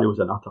obvious is Dario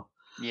Zanata.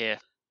 Yeah.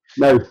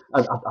 Now,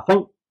 I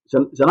think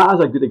Zanata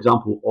is a good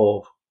example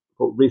of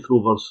what Raith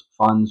Rovers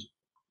fans,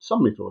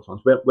 some Raith Rovers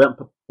fans, weren't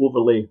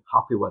overly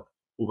happy with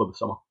over the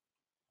summer.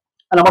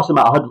 And I must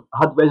admit, I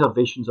had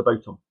reservations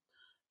about him.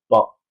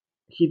 But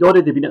he'd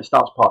already been at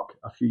Starts Park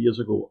a few years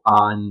ago,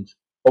 and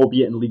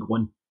albeit in League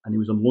One, and he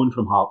was on loan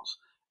from Hearts,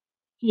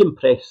 he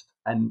impressed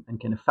in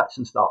kind of fits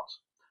and starts.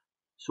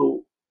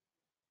 So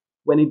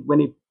when he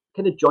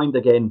kind of joined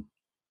again,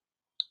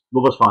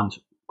 Rovers fans,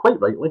 quite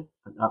rightly,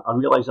 I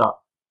realise that,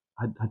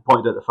 had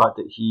pointed out the fact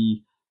that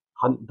he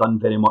hadn't done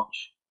very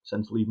much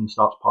since leaving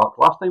Starts Park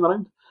last time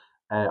around,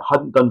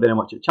 hadn't done very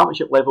much at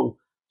Championship level,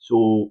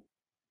 so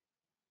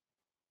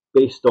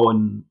based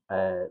on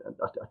a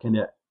kind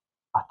of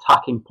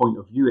attacking point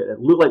of view, it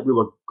looked like we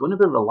were going to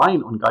be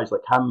reliant on guys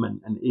like him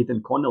and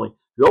Aidan Connolly,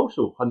 who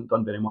also hadn't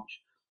done very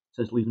much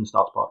since leaving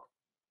Starts Park.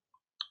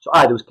 So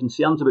there was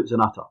concerns about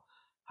Zanata.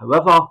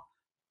 However,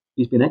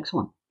 he's been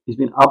excellent. He's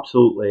been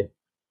absolutely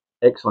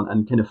excellent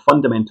and kind of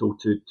fundamental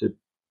to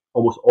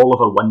almost all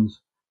of our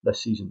wins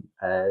this season.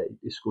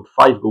 He scored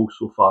 5 goals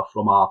so far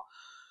from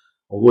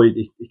although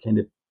he kind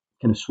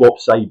of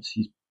swapped sides,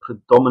 he's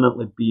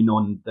predominantly been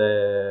on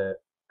the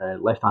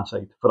left-hand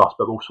side for us,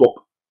 but we'll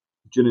swap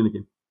during the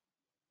game.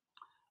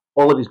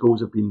 All of his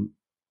goals have been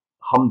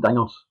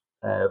humdingers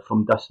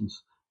from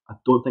distance. I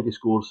don't think he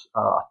scores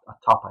a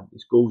tap-in.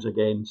 His goals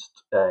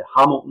against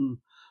Hamilton,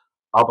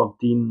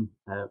 Aberdeen,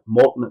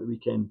 Morton at the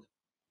weekend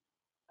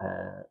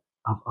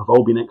have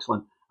all been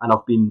excellent, and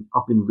I've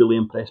been really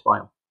impressed by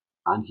him.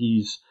 And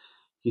he's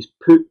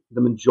put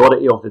the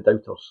majority of the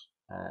doubters.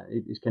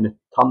 He's kind of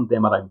turned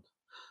them around.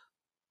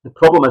 The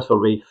problem is for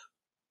Raith,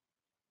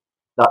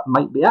 that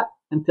might be it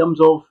in terms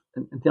of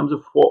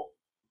what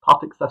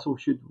Partick Thistle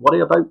should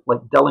worry about.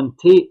 Like Dylan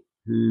Tate,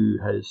 who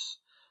has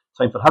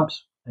signed for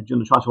Hibs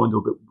during the transfer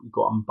window, but we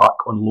got him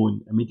back on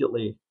loan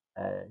immediately,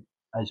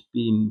 has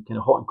been kind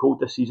of hot and cold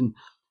this season.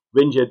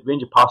 Range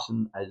of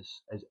passing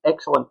is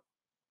excellent.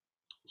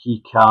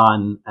 He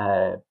can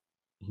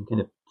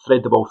kind of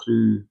thread the ball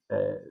through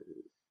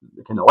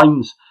the kind of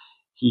lines.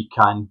 He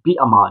can beat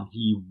a man.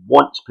 He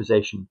wants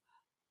possession,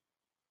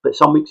 but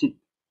some weeks you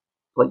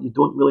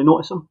don't really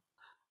notice him.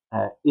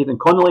 Aidan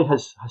Connolly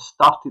has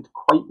started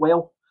quite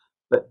well,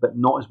 but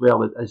not as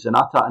well as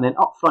Zanata. And then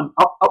up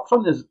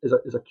front is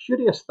a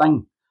curious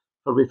thing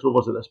for Raith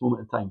Rovers at this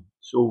moment in time.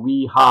 So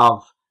we have,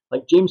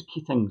 like, James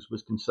Keatings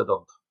was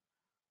considered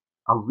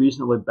a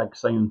reasonably big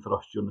signing for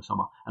us during the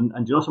summer.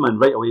 And you know something,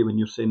 right away when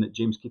you're saying that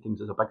James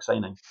Keatings is a big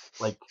signing,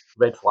 like,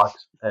 red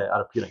flags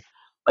are appearing.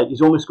 Like,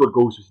 he's only scored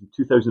goals in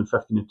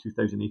 2015 and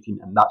 2018,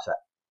 and that's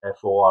it.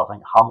 For, I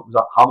think,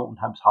 Hamilton,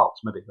 Hibs,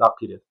 Hearts, maybe, that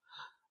period.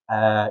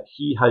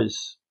 He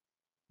has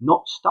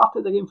not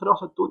started the game for us,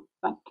 I don't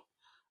think,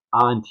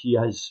 and he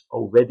has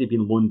already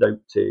been loaned out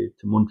to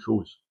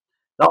Montrose.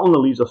 That only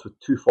leaves us with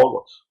 2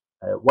 forwards.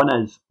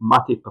 One is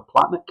Mate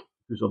Paplatnik,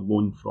 who's on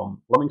loan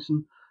from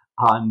Livingston,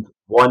 and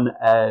one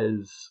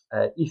is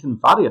Ethan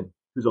Varian,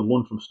 who's on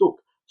loan from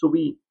Stoke. So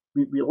we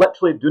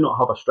literally do not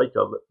have a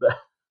striker of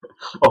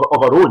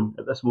our own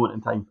at this moment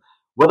in time.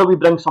 Whether we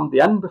bring somebody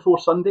in before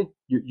Sunday,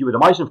 you would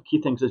imagine if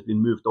Keatings has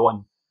been moved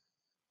on,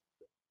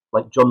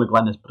 like John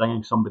McGlynn is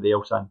bringing somebody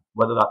else in,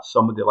 whether that's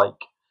somebody like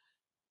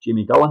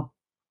Jamie Gullen,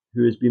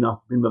 who has been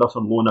with us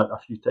on loan a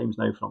few times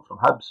now from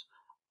Hibs.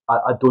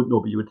 I don't know,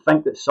 but you would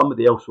think that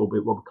somebody else will be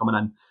coming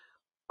in.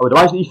 I would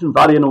imagine Ethan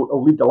Varian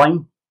will lead the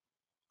line.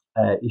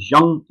 He's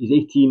young, he's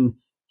 18.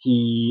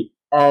 He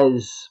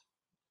is.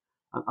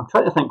 I'm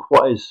trying to think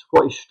what his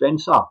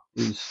strengths are.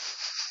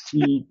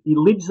 He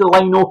leads the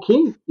line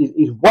okay.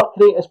 His work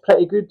rate is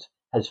pretty good.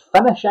 His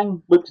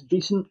finishing looks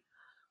decent.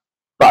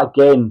 But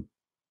again,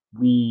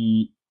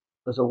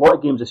 there's a lot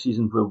of games this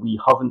season where we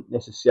haven't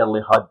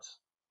necessarily had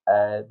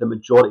the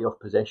majority of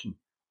possession,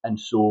 and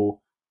so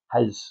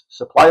his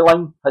supply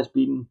line has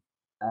been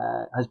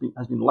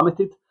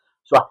limited.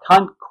 So I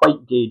can't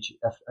quite gauge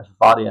if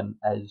Varian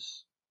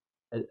is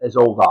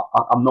all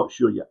that. I'm not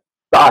sure yet.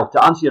 But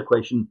to answer your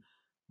question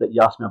that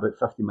you asked me about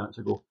 15 minutes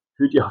ago,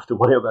 who do you have to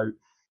worry about?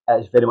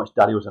 It's very much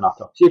Dario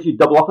Zanata. See, if you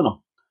double up on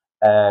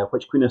him,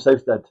 which Queen of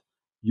South did,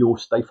 you'll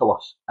stifle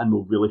us and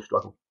we'll really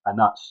struggle. And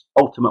that's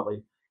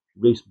ultimately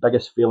Raith's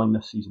biggest failing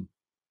this season.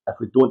 If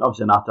we don't have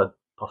Zanata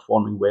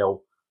performing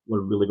well,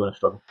 we're really going to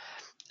struggle.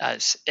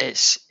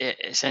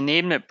 It's a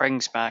name that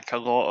brings back a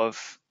lot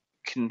of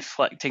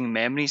conflicting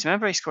memories.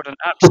 Remember, he scored an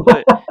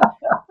absolute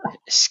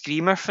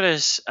screamer for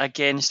us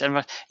against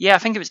Inverness. Yeah, I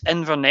think it was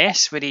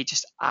Inverness where he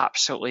just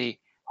absolutely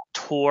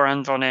tore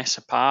Inverness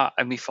apart,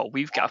 and we thought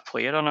we've got a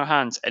player on our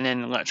hands. And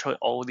then literally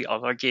all the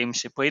other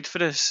games he played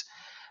for us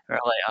were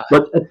like.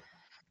 But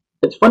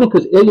it's funny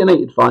because Ayr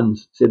United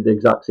fans said the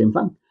exact same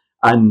thing,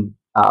 and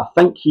I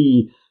think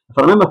if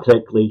I remember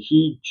correctly,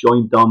 he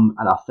joined them,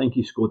 and I think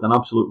he scored an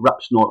absolute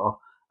rip snorter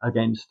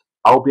against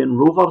Albion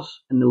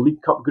Rovers in the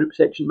League Cup group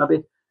section,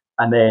 maybe.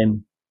 And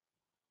then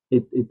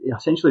he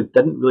essentially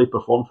didn't really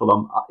perform for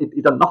them. He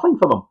done nothing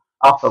for them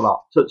after that.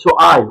 So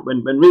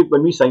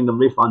when we signed him,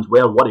 Ray fans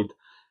were worried.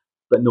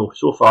 But no,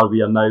 so far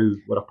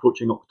we're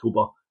approaching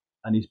October,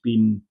 and he's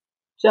been,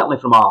 certainly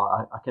from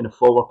a kind of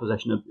forward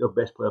position, our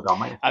best player by a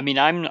mile. I mean,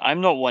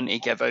 I'm not one to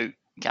give out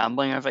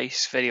gambling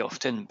advice very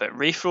often, but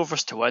Raith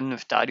Rovers to win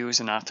with Dario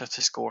Zanata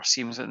to score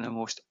seems like the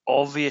most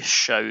obvious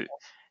shout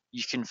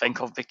you can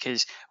think of,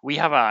 because we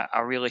have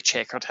a really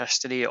checkered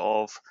history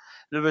of.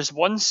 There was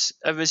once,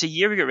 it was a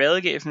year we got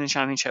relegated from the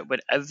Championship, where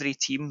every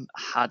team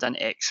had an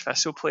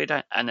ex-Thistle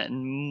player, and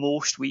in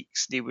most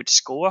weeks they would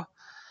score.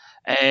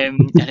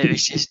 And it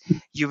was just,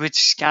 you would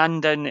scan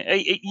down.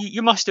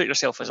 You must do it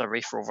yourself as a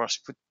Raith Rovers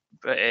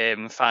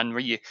fan, where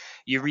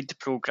you read the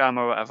programme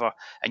or whatever,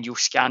 and you'll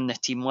scan the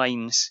team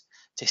lines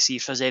to see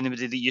if there's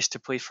anybody that used to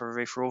play for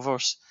Raith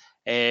Rovers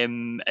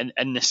in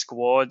the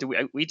squad.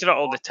 We do it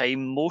all the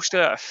time, mostly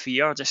out of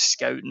fear, just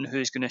scouting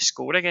who's going to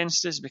score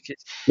against us,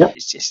 because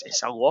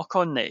it's a lock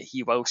on that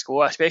he will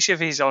score, especially if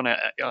he's on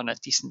a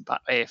decent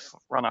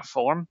run of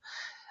form.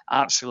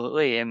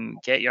 Absolutely,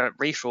 get your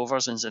Raith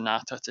Rovers and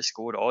Zanata to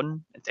score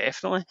on,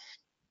 definitely.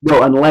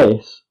 Well,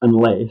 unless,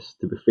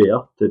 to be fair,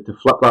 to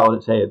flip that on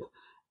its head,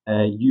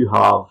 you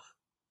have,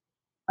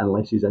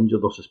 unless he's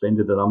injured or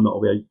suspended, and I'm not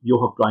aware,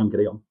 you'll have Brian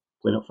Graham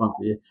playing up front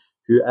for you,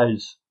 who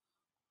is,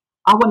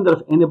 I wonder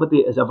if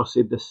anybody has ever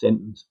said this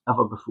sentence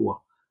ever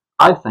before.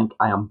 I think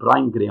I am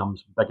Brian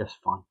Graham's biggest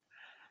fan.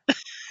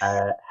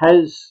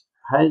 His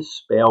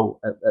spell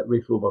at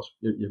Raith Rovers,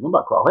 you're going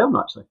back quite a while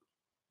now, actually.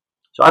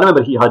 So I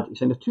remember he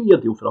signed a 2-year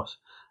deal for us,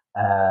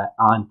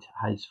 and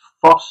his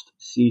first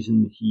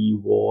season he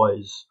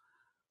was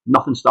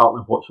nothing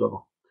startling whatsoever.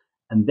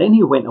 And then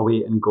he went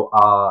away and got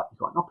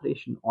an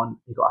operation on.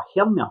 He got a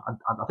hernia.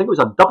 I think it was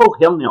a double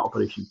hernia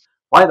operation.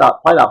 Why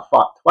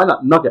that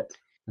nugget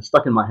is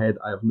stuck in my head,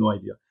 I have no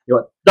idea. He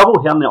got a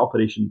double hernia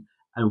operation,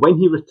 and when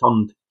he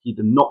returned, he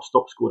did not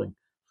stop scoring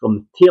from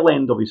the tail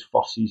end of his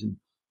first season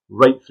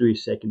right through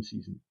his second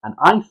season. And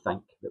I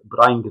think that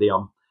Brian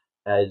Graham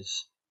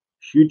is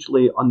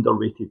hugely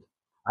underrated.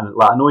 And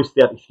I know he's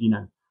 33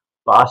 now,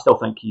 but I still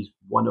think he's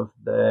one of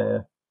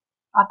the.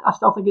 I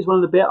still think he's one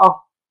of the better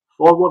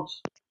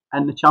forwards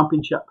in the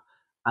Championship.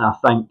 And I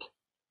think,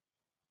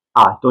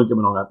 don't get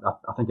me wrong,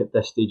 I think at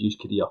this stage of his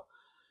career,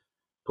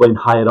 playing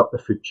higher up the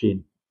food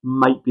chain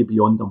might be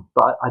beyond him.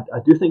 But I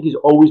do think he's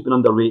always been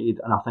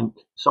underrated, and I think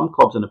some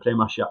clubs in the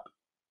Premiership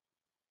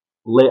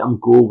let him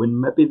go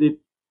when maybe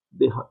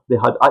they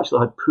had actually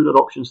had poorer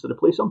options to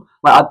replace him.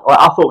 I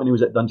thought when he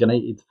was at Dundee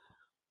United,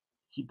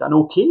 he'd done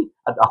okay.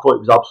 I thought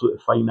it was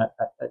absolutely fine at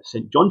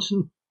St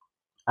Johnstone,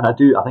 and I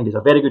think he's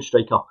a very good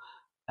striker.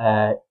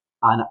 And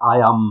I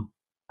am,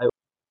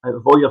 out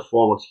of all your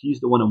forwards, he's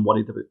the one I'm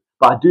worried about.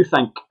 But I do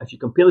think if you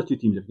compare the two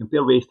teams, if you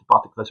compare Raith to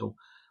Partick Thistle,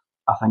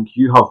 I think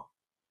you have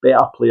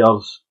better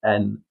players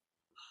in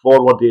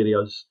forward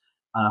areas,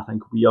 and I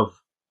think we have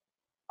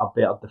a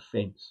better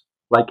defence.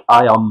 Like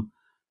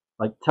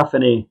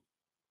Tiffany,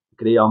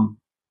 Graham,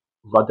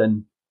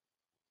 Rudden,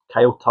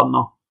 Kyle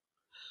Turner.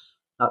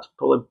 That's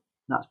probably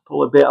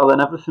better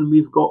than everything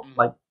we've got.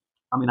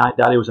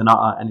 Dario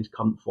Zanata in his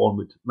current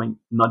form might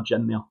nudge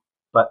in there,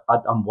 but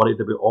I'm worried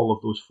about all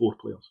of those 4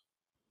 players.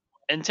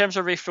 In terms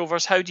of Raith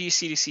Rovers, how do you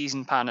see the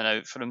season panning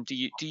out for them? Do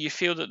you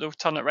feel that they'll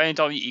turn it round,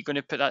 or are you going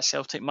to put that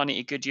Celtic money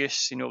to good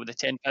use? With the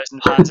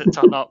 10,000 fans that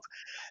turn up.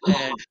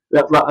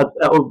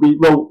 It'll be,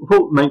 well.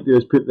 What we might do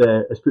is put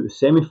the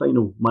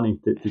semi-final money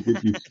to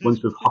good use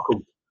once we've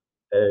huckled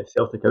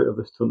Celtic out of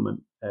this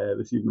tournament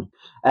this evening.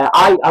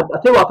 I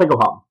tell you what I think will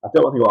happen.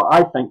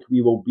 I think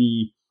we will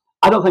be.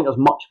 I don't think there's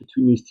much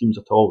between these teams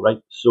at all,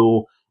 right?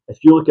 So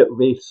if you look at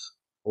Raith's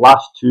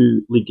last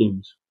 2 league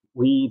games,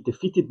 we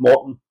defeated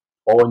Morton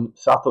on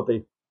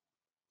Saturday,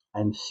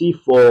 and see,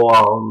 for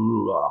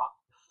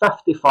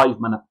 55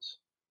 minutes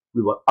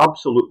we were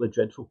absolutely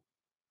dreadful.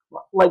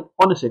 Like,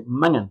 honestly,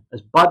 minging,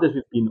 as bad as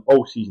we've been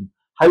all season.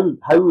 How we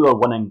were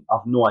winning,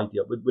 I've no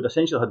idea. We'd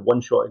essentially had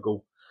 1 shot to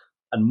goal,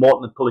 and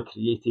Morton had probably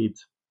created,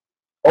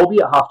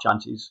 albeit half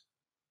chances,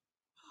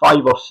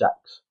 5 or 6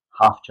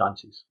 half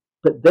chances.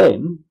 But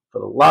then, for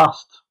the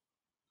last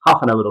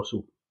half an hour or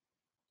so,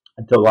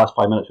 until the last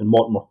 5 minutes when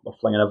Morton were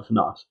flinging everything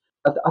at us,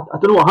 I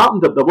don't know what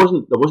happened. There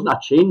wasn't a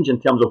change in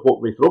terms of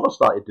what Raith Rovers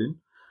started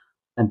doing,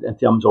 in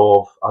terms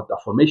of a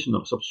formation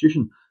or a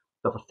substitution.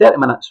 But for 30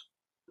 minutes,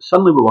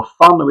 suddenly we were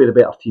far and away the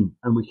better team,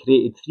 and we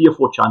created 3 or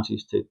 4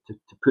 chances to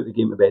put the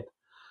game to bed.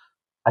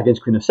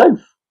 Against Queen of the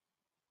South,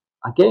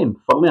 again,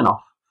 funnily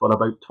enough, for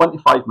about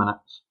 25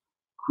 minutes,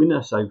 Queen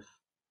of the South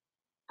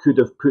could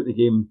have put the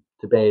game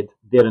to bed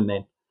there and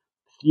then.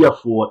 3 or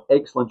 4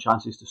 excellent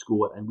chances to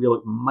score, and we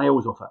looked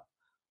miles off it.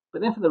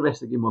 But then for the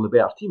rest of the game, we're the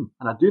better team.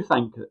 And I do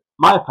think that,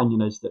 my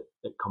opinion is that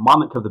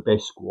Kilmarnock have the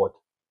best squad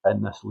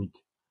in this league.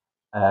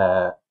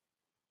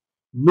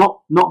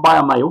 Not by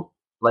a mile.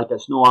 Like,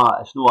 it's no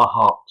a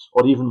Hearts,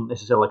 or even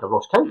necessarily like a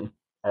Ross County,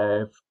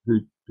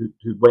 who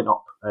went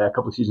up a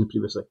couple of seasons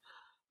previously.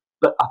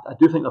 But I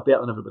do think they're better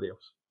than everybody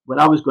else. When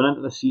I was going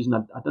into this season,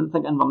 I didn't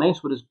think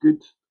Inverness were as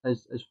good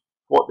as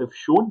what they've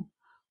shown.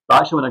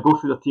 But actually, when I go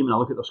through their team and I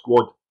look at their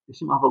squad, they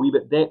seem to have a wee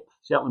bit of depth,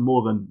 certainly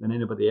more than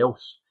anybody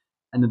else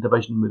in the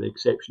division, with the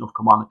exception of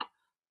Kilmarnock.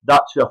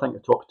 That's who I think the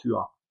top two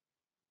are.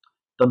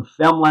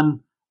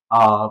 Dunfermline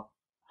are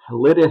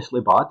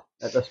hilariously bad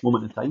at this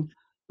moment in time,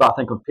 but I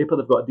think on paper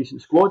they've got a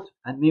decent squad,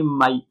 and they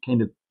might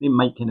kind of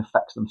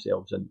fix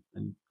themselves and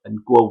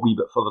go a wee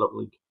bit further up the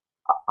league.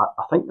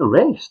 I think the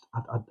rest,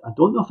 I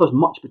don't know if there's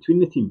much between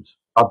the teams.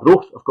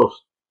 Arbroath, of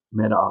course,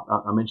 Merit,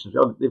 I mentioned as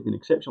well, they've been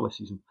exceptional this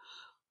season.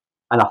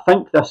 And I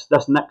think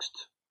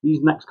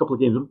these next couple of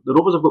games, the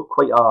Rovers have got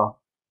quite a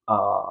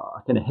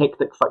kind of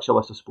hectic fixture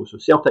list, I suppose. So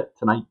Celtic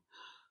tonight,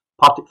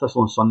 Partick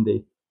Thistle on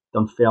Sunday,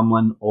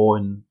 Dunfermline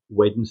on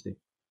Wednesday.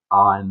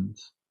 And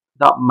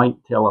that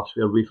might tell us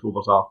where Wraith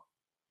Rovers are.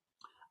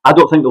 I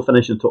don't think they'll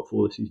finish in the top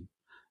four this season.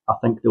 I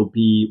think they'll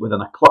be within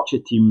a clutch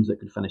of teams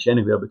that could finish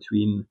anywhere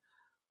between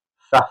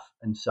 5th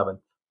and 7th.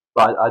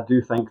 But I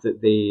do think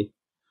that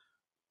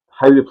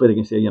how they played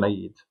against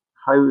United,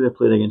 how they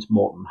played against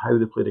Morton, how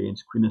they played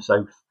against Queen of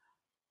South,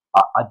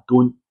 I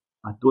don't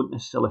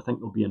necessarily think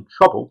they'll be in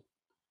trouble.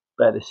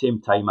 But at the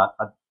same time,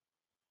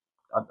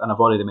 and I've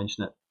already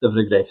mentioned it, they've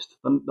regressed.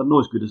 They're not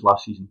as good as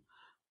last season.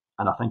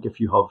 And I think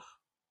if you have,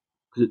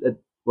 because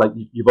like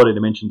you've already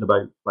mentioned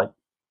about like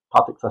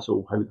Partick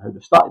Thistle, how they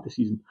started the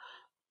season.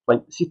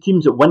 Like, see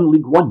teams that win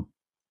League One,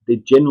 they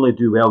generally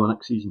do well the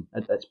next season.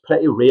 It's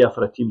pretty rare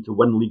for a team to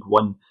win League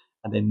One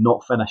and then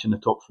not finish in the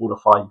top 4 or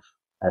 5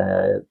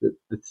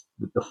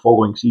 the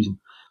following season.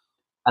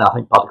 And I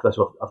think Partick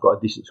Thistle have got a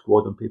decent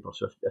squad on paper.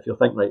 So if you're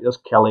thinking, right, there's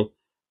Kelly,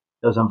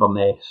 there's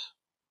Inverness,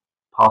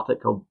 Partick,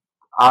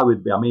 I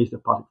would be amazed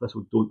if Partick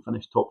Thistle don't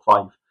finish top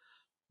 5.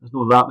 There's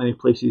not that many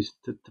places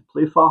to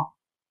play for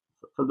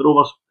the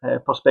Rovers'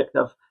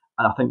 perspective.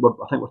 And I think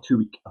we're too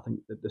weak. I think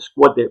the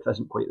squad depth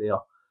isn't quite there.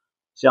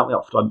 Certainly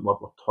up front, we're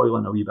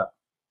toiling a wee bit.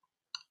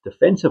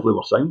 Defensively,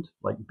 we're sound.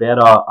 Like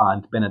Berra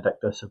and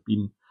Benedictus have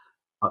been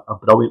a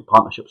brilliant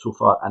partnership so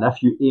far. And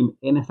if you aim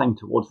anything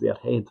towards their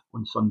head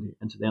on Sunday,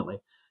 incidentally,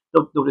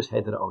 they'll just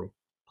head it away.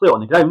 Play it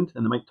on the ground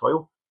and they might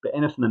toil, but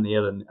anything in the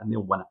air and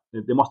they'll win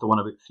it. They must have won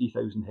about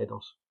 3,000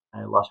 headers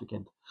last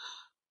weekend.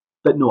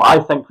 But no, I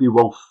think we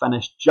will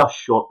finish just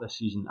short this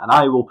season, and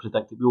I will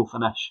predict that we will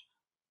finish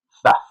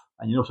 5th.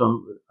 And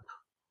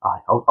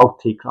I'll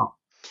take that.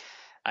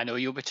 I know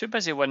you'll be too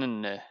busy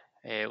winning the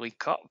League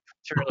Cup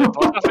to really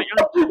bother for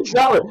you.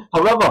 Exactly.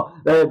 However,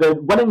 the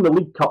winning the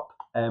League Cup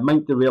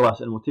might derail us,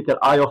 and we'll take our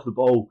eye off the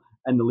ball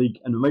in the league,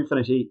 and we might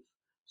finish 8th.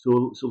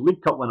 So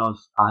League Cup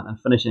winners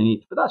and finishing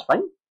 8th, but that's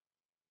fine.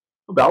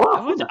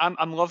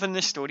 I'm loving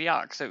the story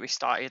arc that we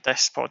started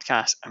this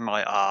podcast, and we're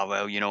like,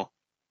 well,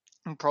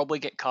 we'll probably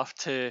get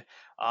cuffed to,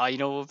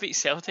 we'll beat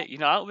Celtic,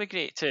 that'll be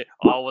great, to,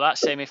 well, that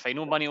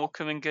semi-final money will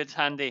come in good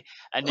handy,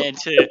 and then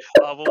to,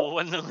 we'll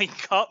win the League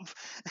Cup,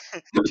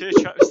 2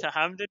 trips to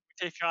Hampden,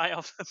 take your eye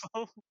off the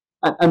ball.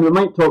 And we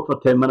might talk for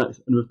 10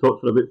 minutes, and we've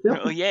talked for about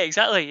 30. Oh, yeah,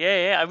 exactly,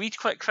 yeah, a wee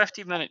quick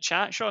 15-minute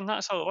chat, Sean,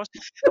 that's all it was.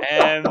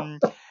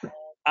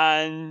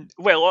 And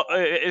well,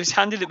 it was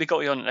handy that we got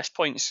you on at this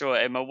point. So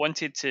I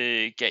wanted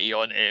to get you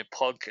on to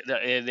plug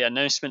the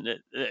announcement that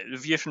the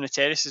View from the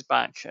Terrace is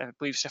back. I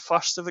believe it's the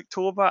 1st of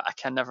October. I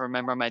can never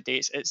remember my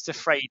dates. It's the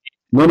Friday.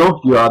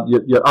 No,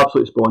 you're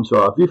absolutely spot on.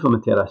 So A View from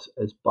the Terrace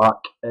is back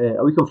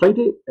a week on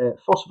Friday, 1st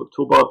of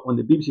October, on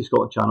the BBC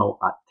Scotland channel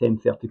at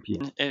 10:30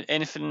 p.m.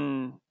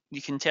 Anything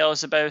you can tell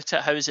us about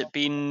it? How's it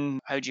been?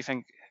 How do you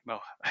think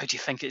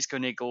it's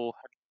going to go?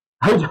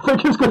 How do you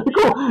think it's going to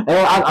go?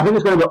 I think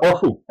it's going to be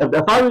awful.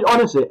 If I was,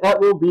 honestly, it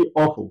will be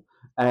awful.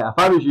 If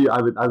I was you,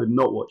 I would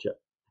not watch it.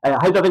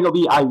 How do I think it'll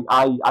be?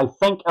 I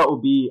think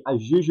it'll be,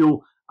 as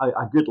usual,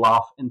 a good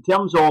laugh. In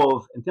terms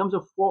of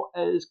what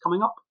is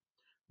coming up,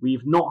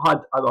 we've not had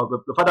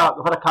we've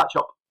had a catch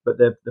up, but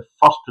the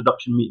first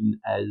production meeting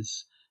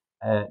is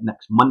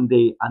next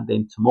Monday, and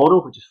then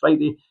tomorrow, which is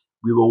Friday,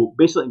 we will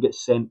basically get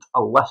sent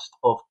a list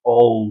of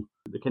all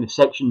the kind of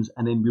sections,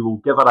 and then we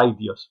will give our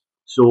ideas.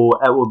 So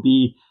it will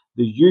be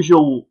the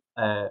usual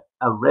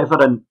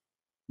irreverent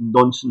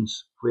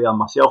nonsense where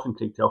myself and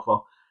Craig Telfer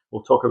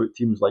will talk about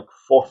teams like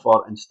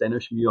Forfar and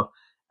Stenhousemuir,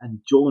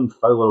 and Joel and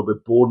Fowler will be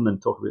boring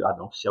and talk about, I don't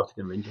know, Celtic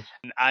and Rangers.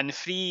 And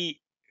 3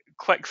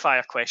 quick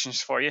fire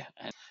questions for you.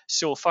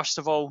 So first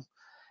of all,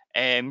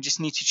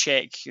 just need to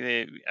check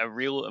a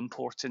real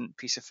important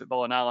piece of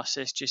football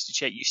analysis, just to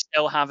check you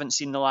still haven't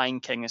seen The Lion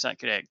King, is that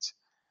correct?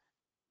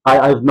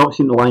 I have not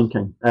seen The Lion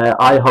King.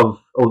 I have,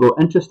 although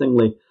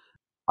interestingly,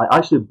 I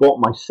actually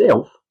bought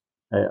myself,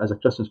 as a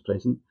Christmas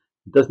present,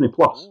 Disney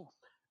Plus.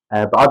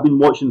 But I've been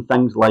watching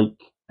things like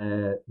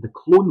The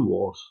Clone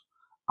Wars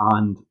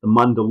and The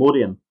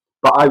Mandalorian.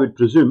 But I would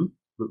presume,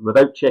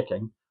 without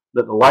checking,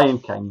 that The Lion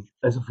King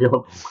is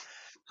available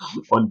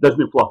on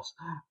Disney Plus.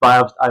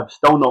 But I've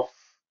still not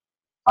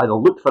either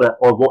looked for it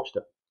or watched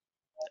it.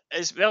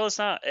 As well as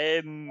that,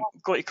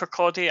 go to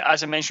Kirkcaldy.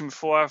 As I mentioned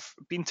before, I've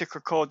been to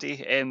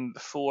Kirkcaldy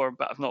before,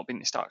 but I've not been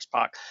to Starks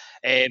Park.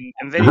 And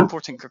very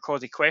important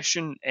Kirkcaldy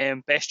question,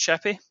 best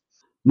chippy?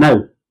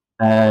 Now,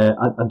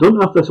 I don't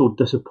know if this will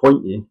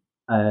disappoint you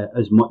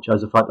as much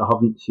as the fact I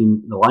haven't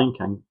seen The Lion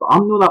King, but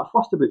I'm not that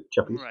fussed about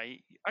chippies.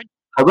 Right.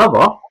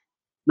 However,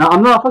 now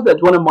I'm not fussed.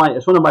 It's one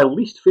of my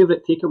least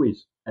favourite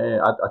takeaways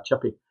at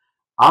Chippy.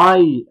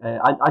 I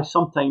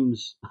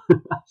sometimes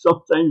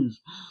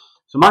sometimes.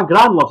 So my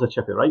gran loves a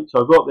chippy, right?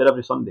 So I go up there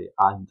every Sunday,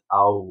 and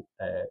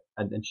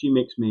and she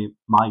makes me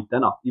my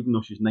dinner, even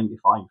though she's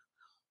 95.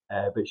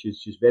 But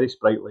she's very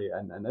sprightly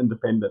and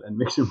independent and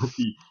makes me my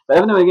tea. But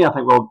every now and again, I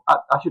think, well,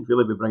 I should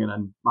really be bringing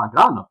in my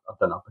gran a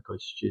dinner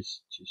because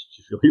she's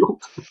really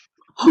old.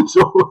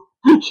 So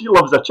she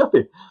loves a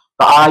chippy.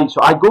 But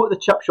I go to the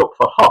chip shop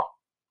for her.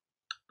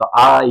 But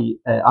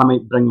I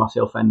might bring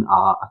myself in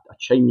a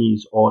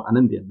Chinese or an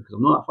Indian because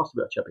I'm not that fussed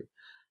about a chippy.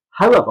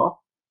 However,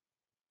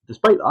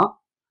 despite that,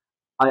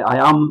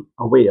 I am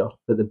aware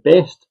that the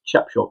best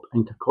chip shop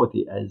in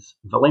Kirkcaldy is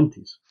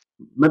Valenti's.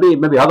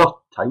 Maybe other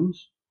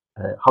towns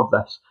have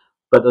this,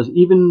 but there's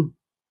even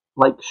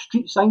like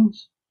street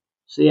signs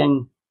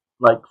saying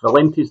like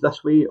Valenti's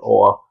this way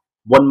or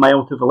 1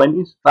 mile to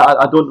Valenti's.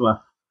 I don't know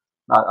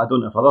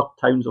if other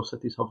towns or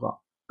cities have that.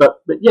 But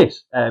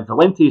yes,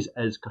 Valenti's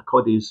is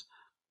Kirkcaldy's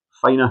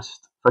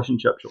finest fish and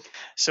chip shop.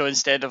 So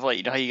instead of how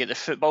you get the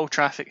football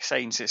traffic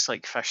signs, it's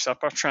like fish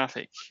supper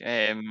traffic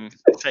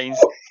signs.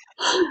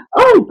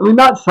 I mean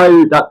that's how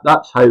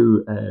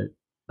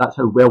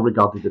well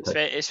regarded it is.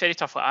 It's very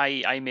tough.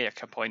 I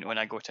make a point when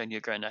I go to a new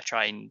ground, I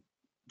try and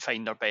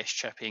find their best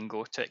chippy and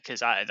go to it because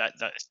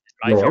that's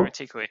my favourite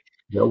takeaway.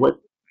 Well,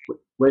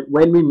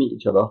 when we meet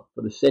each other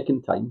for the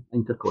second time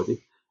in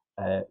Kirkcaldy,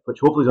 which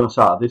hopefully is on a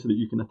Saturday so that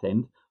you can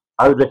attend,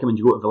 I would recommend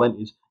you go to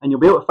Valenti's and you'll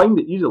be able to find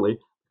it easily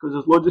because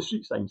there's loads of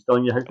street signs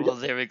telling you how to get it. Well,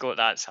 there we go.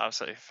 That's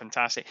absolutely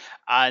fantastic.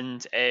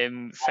 And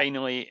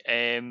finally,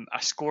 a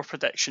score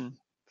prediction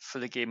for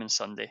the game on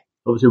Sunday.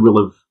 Obviously,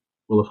 we'll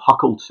have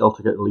huckled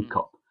Celtic at the League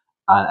Cup,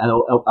 and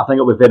I think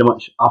it'll be very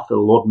much after the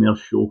Lord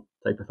Mayor's show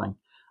type of thing.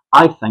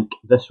 I think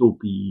this will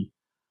be.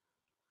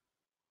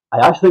 I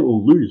actually think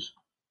we'll lose.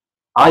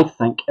 I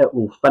think it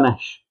will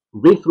finish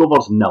Raith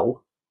Rovers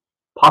 0,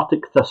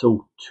 Partick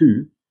Thistle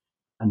 2,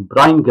 and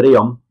Brian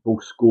Graham will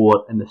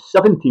score in the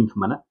 17th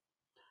minute,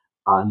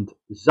 and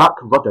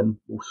Zach Rudden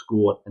will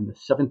score in the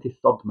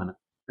 73rd minute,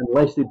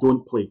 unless they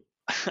don't play.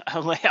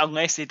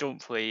 Unless they don't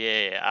play,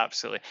 yeah,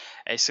 absolutely.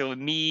 So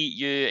me,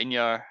 you, and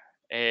your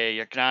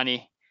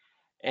granny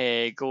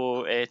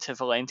go to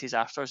Valenti's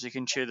afterwards. You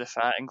can chew the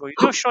fat and go,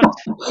 Sean,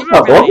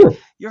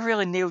 you're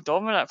really nailed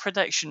on with that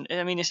prediction.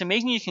 I mean, it's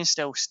amazing you can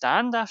still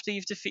stand after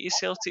you've defeated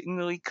Celtic in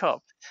the League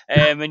Cup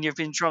and you've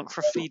been drunk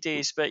for 3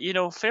 days. But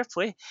fair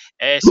play.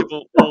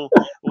 So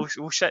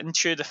we'll sit and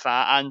chew the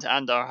fat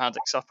and our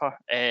haddock supper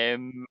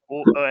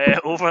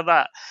over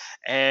that.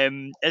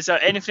 Is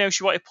there anything else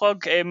you want to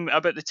plug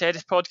about the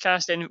Terrace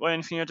podcast?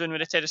 Anything you're doing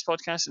with the Terrace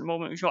podcast at the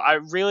moment? I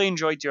really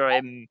enjoyed your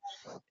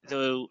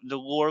the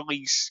lower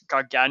leagues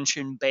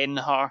gargantuan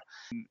Ben-Hur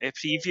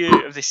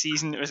preview of the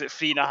season. It was at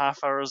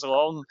 3.5 hours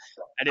long,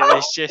 and it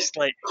was just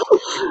like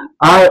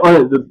I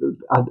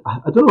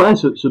don't know.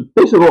 So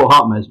basically, what will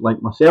happen is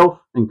like myself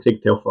and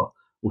Craig Telfer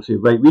will say,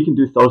 right, we can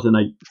do Thursday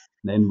night,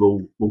 and then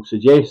we'll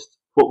suggest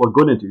what we're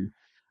going to do,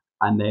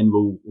 and then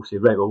we'll say,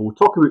 right, well, we'll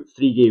talk about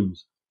 3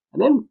 games,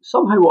 and then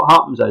somehow what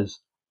happens is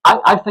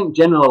I think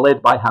generally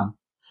led by him,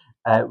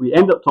 we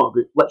end up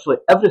talking about literally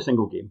every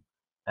single game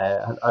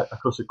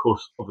across the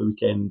course of the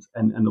weekend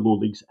in the lower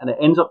leagues, and it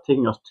ends up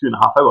taking us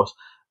 2.5 hours.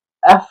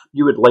 If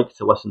you would like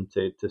to listen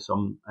to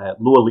some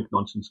lower league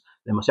nonsense,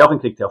 then myself and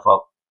Craig Telfer,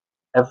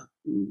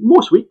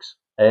 most weeks,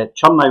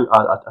 churn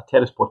out a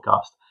Terrace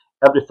podcast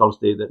every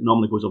Thursday that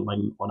normally goes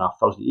online on a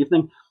Thursday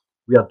evening.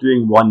 We are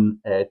doing one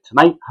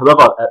tonight.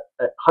 However,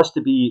 it has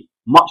to be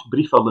much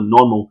briefer than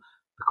normal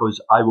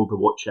because I will be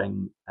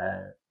watching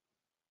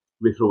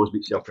Raith Rovers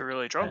beat Celtic. You're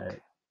really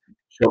drunk.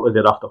 Shortly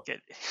thereafter.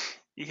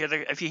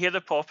 If you hear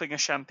the popping of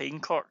champagne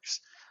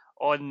corks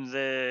on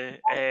the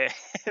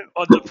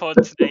pod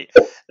tonight,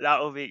 that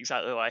will be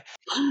exactly why.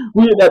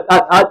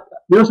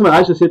 Something I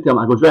actually said to him,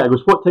 I goes,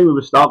 what time are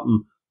we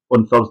starting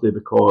on Thursday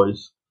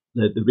because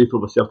the Raith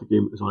Rovers Celtic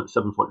game is on at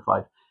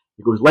 7:45.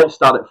 He goes, let's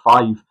start at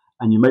 5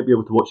 and you might be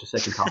able to watch the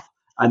second half.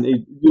 And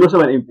he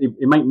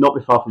might not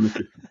be far from the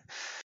truth.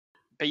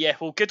 But yeah,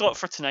 well, good luck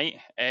for tonight.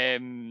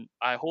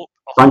 I hope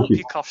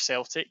you cuff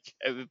Celtic.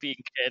 It would be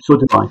incredible. So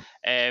do I.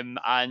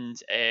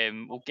 And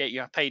we'll get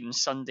you a pint on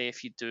Sunday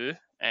if you do.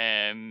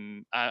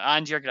 And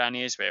your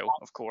granny as well,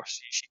 of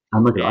course.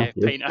 I'm a granny.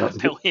 Pint of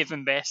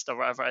Bellhaven Best or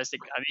whatever it is the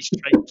granny's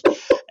drink.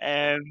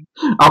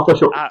 After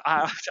show.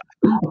 A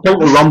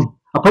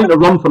pint of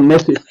rum from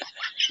Nessie.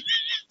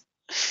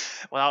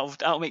 Well,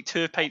 that'll make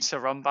 2 pints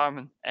of rum,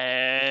 barman.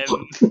 And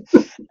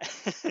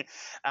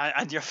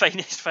your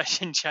finest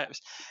fish and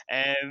chips.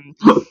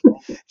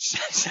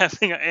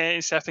 Sipping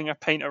a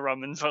pint of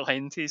rum in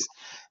Valenti's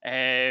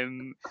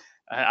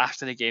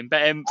after the game.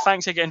 But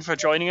thanks again for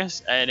joining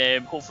us,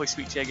 and hopefully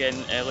speak to you again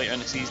later in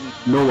the season.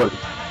 No worries.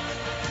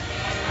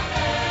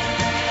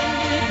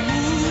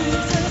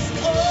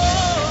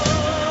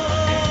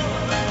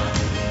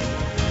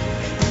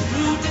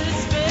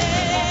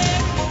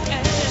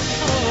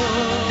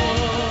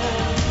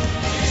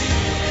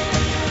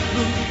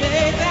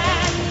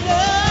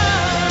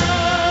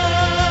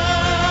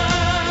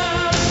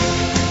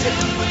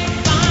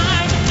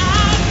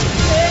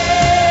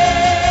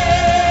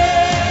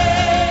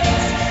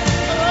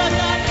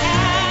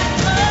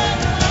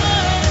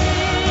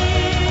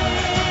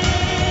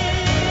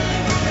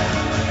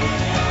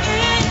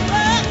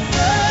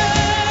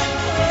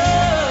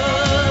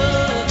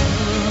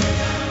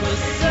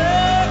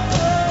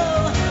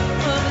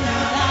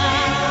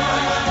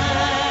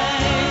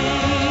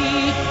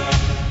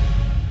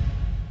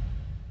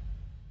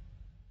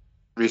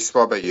 Reece,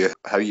 what about you?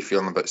 How are you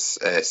feeling about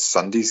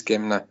Sunday's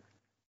game now?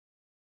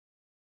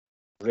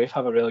 Raith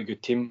have a really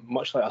good team,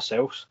 much like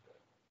ourselves,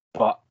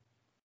 but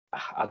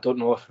I don't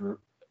know if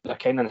they're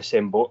kind of in the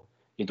same boat.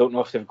 You don't know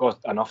if they've got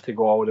enough to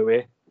go all the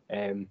way.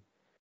 And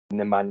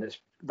the man that's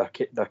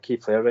their key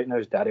player right now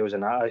is Dario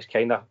Zanatta.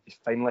 He's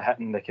finally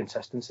hitting the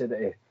consistency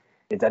that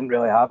he didn't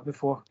really have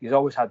before. He's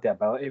always had the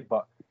ability,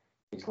 but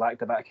he's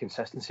lacked a bit of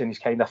consistency, and he's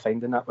kind of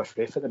finding that with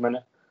Raith at the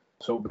minute.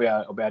 So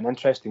it'll be an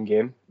interesting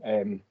game.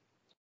 And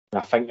I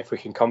think if we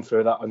can come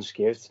through that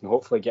unscathed and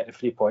hopefully get the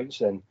 3 points,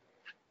 then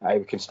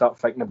we can start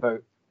thinking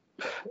about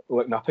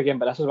looking up again.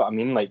 But this is what I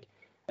mean, like,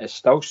 it's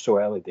still so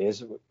early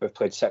days. We've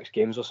played 6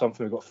 games or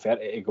something, we've got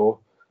 30 to go.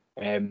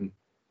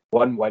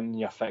 One win,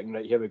 you're thinking,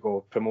 right, here we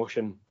go,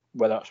 promotion,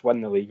 whether it's win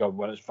the league or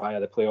whether it's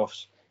via the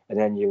playoffs, and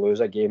then you lose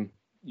a game,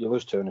 you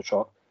lose 2 in a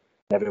trot,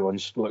 and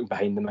everyone's looking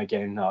behind them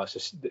again.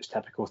 It's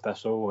typical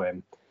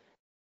Thistle.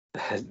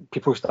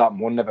 People start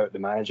moaning about the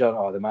manager,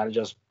 or the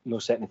manager's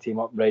not setting the team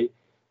up right.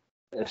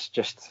 It's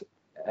just,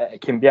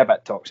 it can be a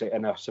bit toxic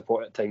in our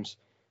support at times,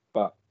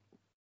 but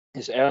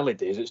it's early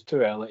days. It's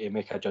too early to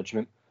make a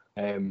judgment.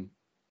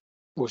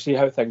 We'll see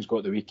how things go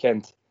at the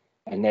weekend,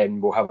 and then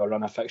we'll have a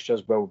run of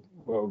fixtures will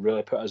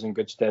really put us in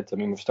good stead. I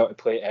mean, we've started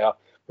to play Ayr,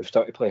 we've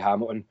started to play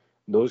Hamilton.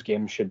 Those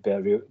games should be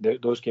a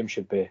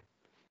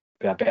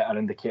better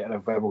indicator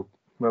of where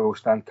we'll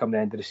stand come the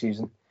end of the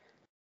season.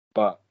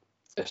 But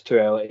it's too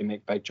early to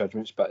make big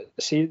judgments. But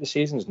the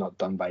season's not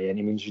done by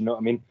any means. You know what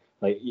I mean?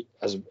 Like,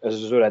 as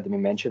was already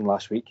been mentioned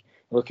last week,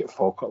 you look at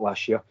Falkirk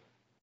last year,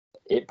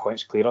 8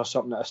 points clear or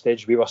something at a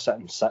stage. We were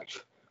sitting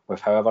 6th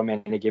with however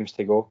many games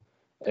to go.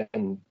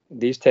 And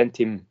these 10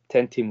 team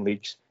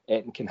leagues,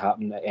 anything can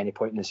happen at any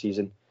point in the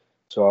season.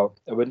 So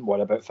I wouldn't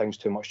worry about things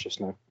too much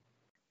just now.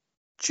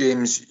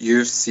 James,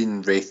 you've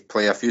seen Raith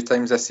play a few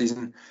times this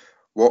season.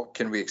 What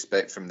can we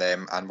expect from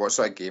them, and what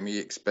sort of game are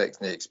you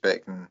expecting? Are you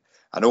expecting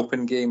an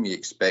open game? Are you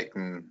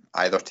expecting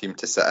either team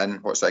to sit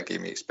in? What sort of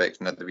game are you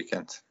expecting at the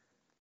weekend?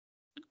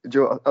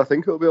 Joe, I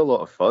think it'll be a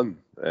lot of fun.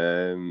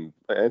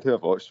 Anything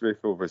I've watched Raith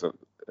over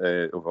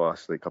the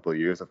last couple of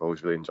years, I've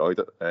always really enjoyed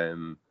it.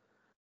 And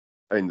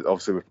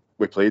obviously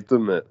we played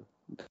them at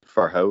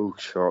Firhill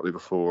shortly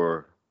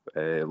before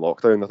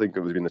lockdown. I think it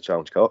was in the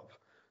Challenge Cup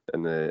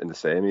in the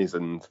semis,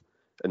 and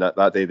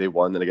that day they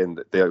won, and again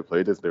they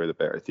outplayed us. They were the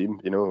better team,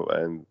 you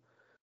know.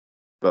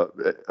 But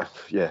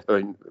yeah, I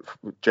mean,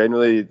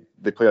 generally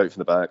they play out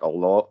from the back a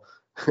lot.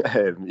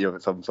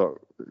 Some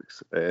sort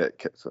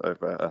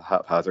of a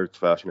haphazard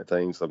fashion at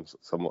times,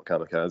 somewhat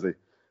kamikaze.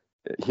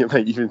 You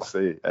might even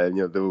say,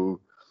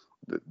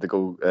 the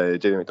goal,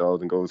 Jamie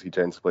McDonald in goals, he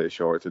tends to play it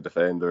short to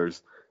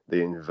defenders.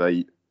 They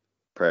invite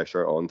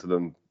pressure onto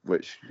them,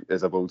 which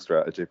is a bold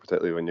strategy,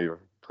 particularly when you're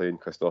playing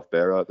Christophe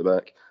Berra at the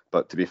back.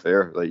 But to be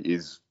fair, like, he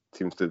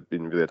seems to have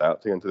been really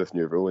adapting into this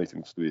new role. He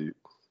seems to be,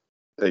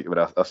 like, when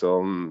I saw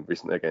him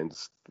recently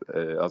against,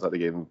 I was at the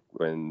game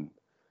when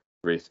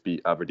Raith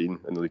beat Aberdeen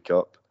in the League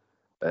Cup,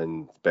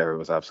 and Berra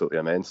was absolutely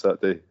immense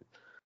that day.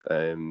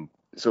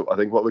 So I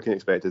think what we can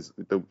expect is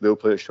they'll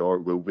play it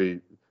short. They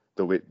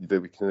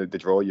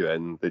draw you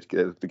in, they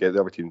get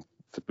the other team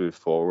to move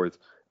forward,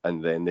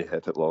 and then they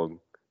hit it long.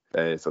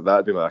 So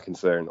that'd be my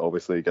concern,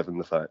 obviously, given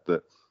the fact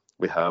that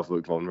we have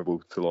looked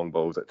vulnerable to long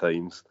balls at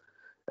times.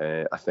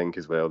 I think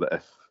as well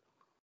that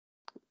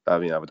I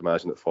would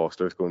imagine that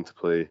Foster's going to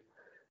play.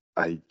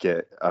 I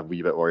get a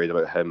wee bit worried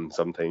about him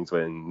sometimes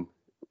when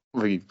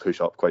we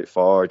push up quite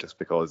far, just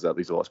because that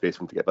leaves a lot of space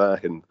for him to get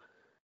back, and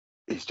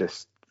he's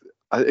just,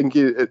 I think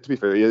to be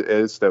fair, he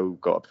has still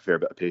got a fair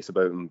bit of pace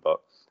about him,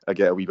 but I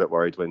get a wee bit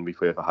worried when we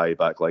play with a high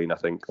back line. I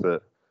think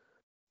that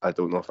I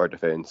don't know if our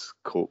defence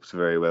copes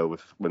very well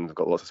with when we've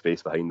got lots of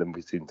space behind them.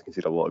 We seem to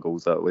concede a lot of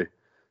goals that way.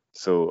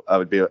 So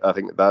I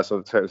think that's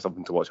certainly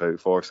something to watch out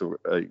for. So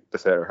the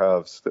centre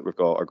halves that we've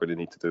got are going to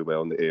need to do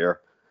well in the air,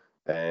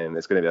 and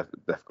it's going to be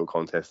a difficult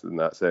contest in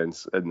that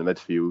sense. In the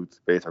midfield,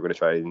 Raith are going to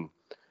try and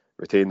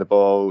retain the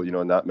ball,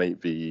 and that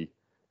might be,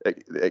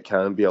 it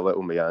can be a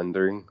little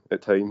meandering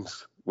at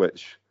times,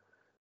 which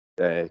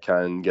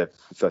can give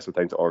Thistle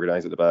time to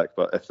organise at the back.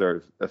 But if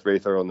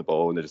Raith are on the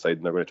ball and they're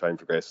deciding they're going to try and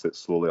progress it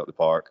slowly up the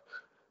park,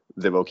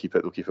 they will keep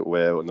it. They'll keep it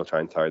well, and they'll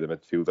try and tire the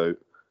midfield out.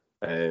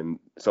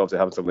 So obviously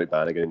having somebody like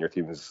Bannigan in your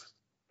team is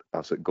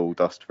absolute gold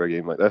dust for a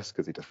game like this,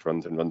 because he just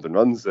runs and runs and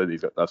runs, and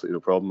he's got absolutely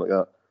no problem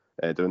like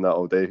that, doing that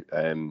all day.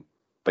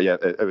 But yeah,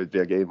 it would be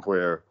a game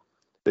where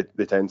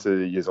they tend to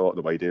use a lot of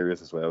the wide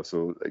areas as well,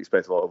 so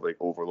expect a lot of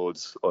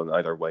overloads on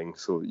either wing.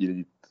 So you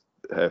need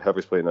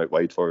whoever's playing out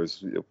wide for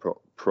us,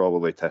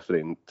 probably Tiffany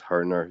and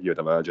Turner. You'd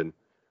imagine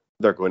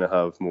they're going to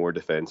have more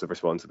defensive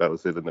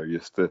responsibility than they're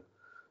used to.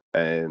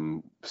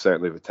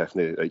 Certainly with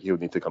Tiffany, he'll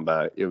need to come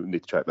back. He'll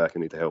need to track back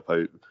and need to help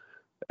out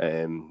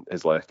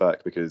his left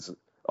back, because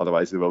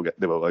otherwise they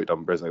will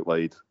outnumber us out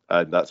wide,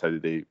 and that's how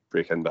they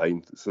break in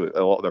behind. So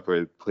a lot of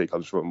their play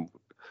comes from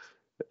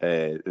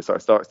it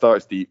sort of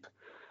starts deep.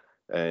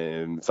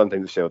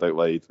 Sometimes it's shelled out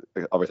wide.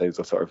 Other times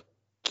they'll sort of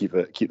keep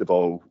the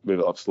ball, move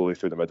it up slowly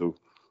through the middle.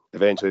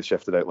 Eventually it's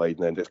shifted out wide,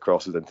 and then just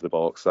crosses into the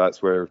box.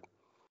 That's where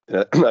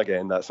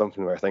again, that's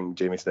something where I think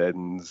Jamie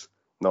Snedden's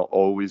not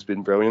always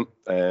been brilliant.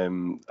 I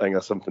think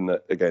that's something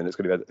that, again, it's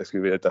going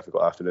to be a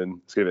difficult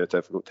afternoon. It's going to be a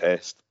difficult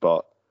test,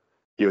 but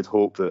you would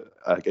hope that,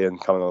 again,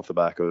 coming off the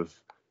back of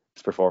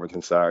his performance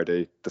on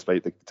Saturday,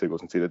 despite the 2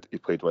 goals conceded, he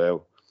played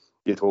well.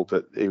 You'd hope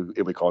that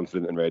he'll be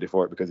confident and ready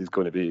for it, because he's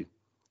going to be,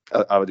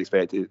 I would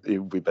expect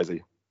he'll be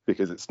busy,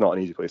 because it's not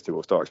an easy place to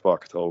go, Starks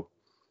Park at all.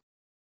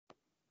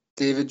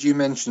 David, you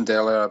mentioned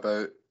earlier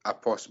about a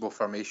possible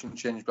formation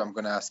change, but I'm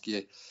going to ask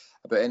you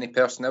about any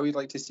personnel you'd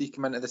like to see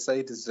come into the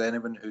side. Is there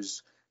anyone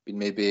who's been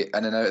maybe in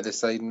and out of the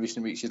side in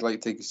recent weeks you'd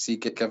like to see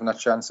get given a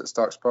chance at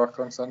Starks Park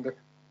on Sunday?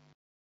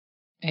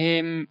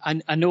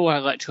 I know I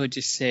literally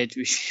just said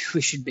we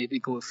should maybe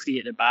go 3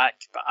 at the back,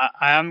 but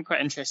I am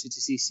quite interested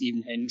to see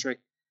Stephen Hendry.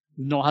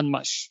 We've not had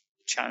much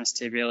chance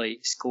to really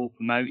scope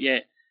him out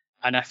yet,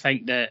 and I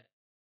think that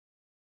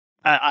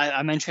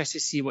I'm interested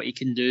to see what he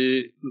can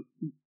do.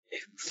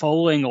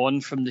 Following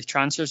on from the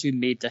transfers we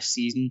made this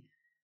season,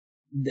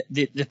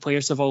 the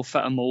players have all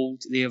fit a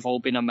mould. They have all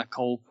been a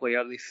McCall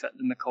player. They fit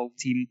the McCall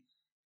team.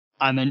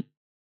 I'm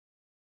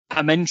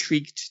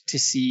intrigued to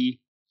see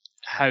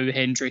how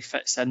Hendry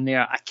fits in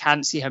there. I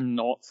can't see him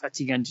not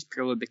fitting in just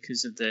purely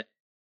because of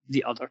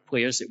the other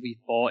players that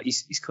we've bought.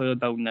 He's clearly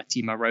building a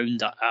team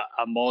around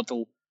a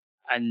model,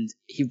 and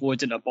he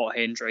wouldn't have bought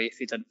Hendry if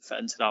he didn't fit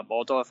into that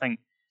model, I think.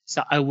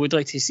 So I would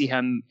like to see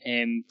him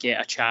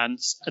get a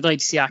chance. I'd like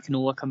to see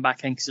Akinola come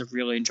back in, because I've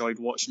really enjoyed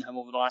watching him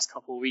over the last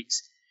couple of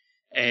weeks.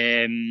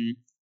 And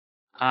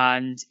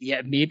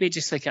yeah, maybe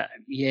just like a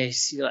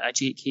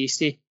Jake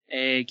Hasty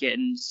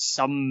getting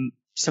some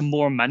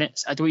more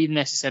minutes. I don't even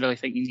necessarily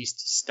think he needs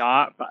to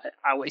start, but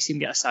I want to see him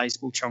get a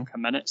sizable chunk of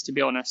minutes, to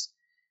be honest.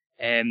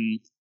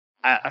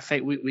 I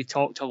think we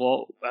talked a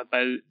lot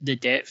about the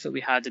depth that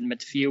we had in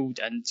midfield,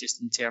 and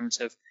just in terms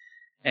of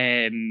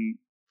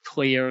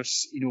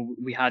players,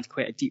 we had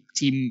quite a deep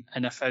team,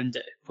 and I found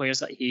that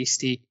players like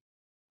Hasty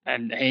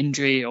and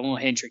Hendry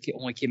only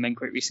came in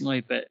quite recently,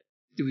 but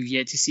we've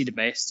yet to see the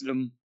best of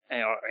them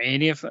or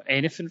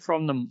anything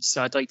from them.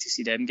 So I'd like to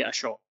see them get a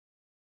shot.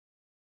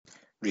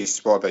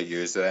 Reece, what about you?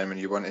 Is there anyone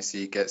you want to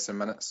see get some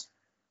minutes?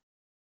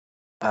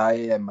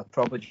 I'd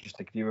probably just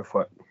agree with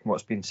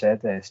what's been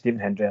said. Stephen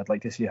Hendry, I'd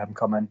like to see him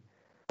come in.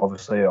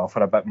 Obviously,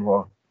 offer a bit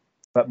more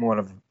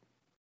of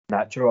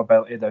natural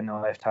ability down the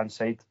left hand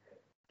side.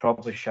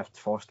 Probably shift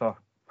Foster.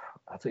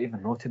 I don't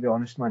even know, to be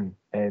honest, man.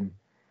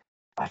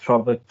 I'd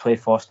probably play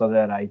Foster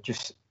there. I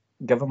just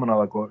give him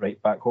another go at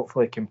right back.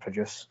 Hopefully, he can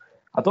produce.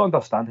 I don't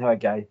understand how a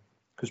guy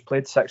who's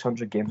played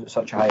 600 games at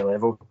such a high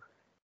level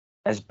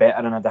is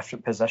better in a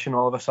different position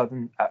all of a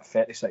sudden at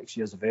 36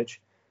 years of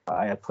age.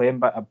 I'd put him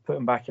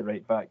back at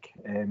right back.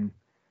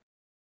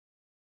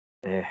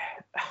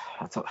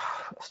 It's a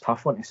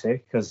tough one to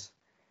say, because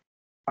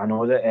I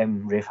know that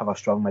Rafe have a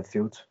strong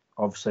midfield.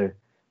 Obviously, I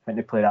think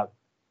they play that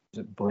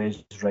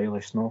Blaze,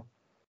 Riley, Snow,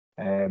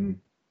 and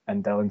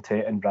Dylan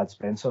Tate and Brad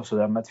Spencer. So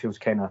their midfield's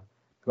kind of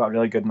got a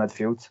really good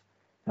midfield.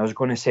 I was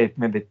going to say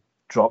maybe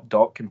drop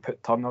Doc and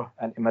put Turner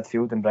into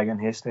midfield and bring in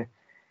Hasty.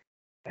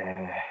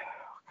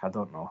 I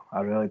don't know.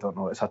 I really don't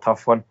know. It's a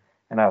tough one.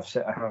 And I'm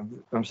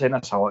saying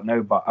this a lot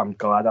now, but I'm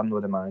glad I'm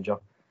not the manager.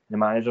 The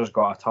manager's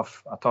got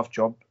a tough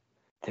job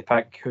to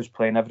pick who's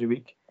playing every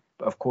week.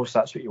 But of course,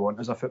 that's what you want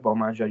as a football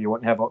manager. You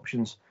want to have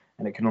options,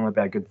 and it can only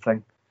be a good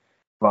thing.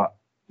 But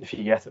if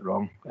you get it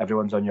wrong,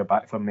 everyone's on your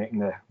back for making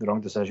the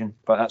wrong decision.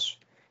 But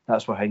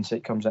that's where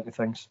hindsight comes into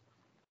things.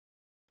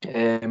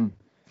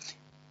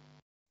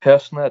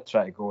 Personally,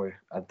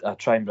 I'd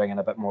try and bring in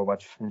a bit more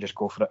width and just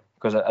go for it,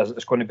 because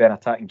it's going to be an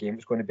attacking game.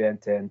 It's going to be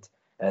end to end,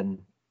 and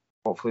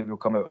hopefully we'll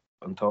come out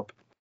on top.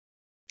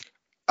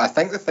 I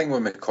think the thing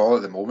with McCall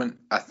at the moment,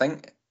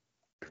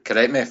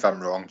 correct me if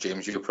I'm wrong,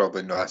 James, you'll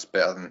probably know this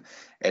better than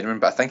anyone,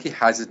 but I think he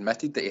has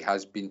admitted that he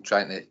has been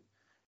trying to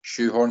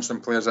shoehorn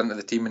some players into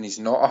the team, and he's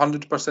not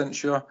 100%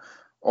 sure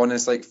on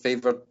his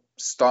favoured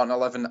starting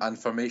 11 and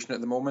formation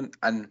at the moment.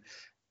 And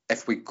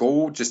if we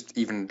go just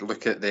even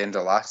look at the end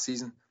of last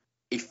season,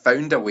 he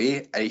found a way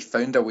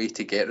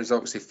to get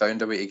results. He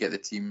found a way to get the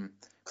team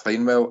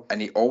playing well,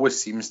 and he always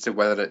seems to,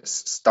 whether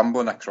it's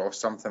stumbling across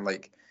something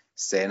like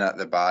Senna at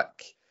the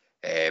back,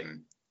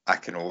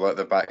 Akinola at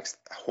the back,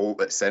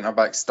 Holt at centre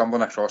back,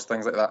 stumbling across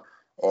things like that,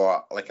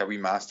 or like a wee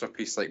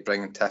masterpiece like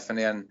bringing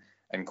Tiffany in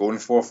and going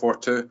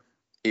 4-4-2,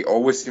 he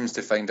always seems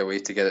to find a way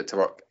to get it to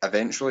work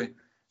eventually.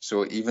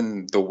 So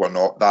even though we're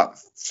not that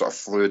sort of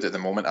fluid at the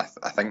moment,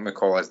 I think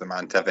McCall is the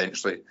man to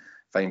eventually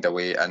find a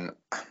way. And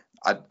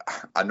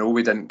I know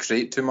we didn't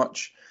create too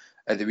much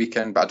at the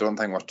weekend, but I don't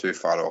think we're too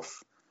far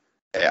off.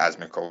 As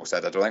McCall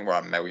said, I don't think we're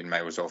a million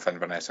miles off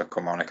Inverness or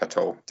Kilmarnock at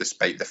all,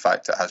 despite the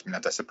fact it has been a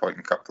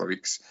disappointing couple of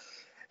weeks.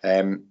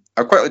 I'll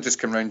quickly just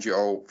come round you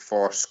all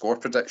for score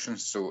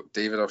predictions. So,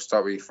 David, I'll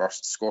start with you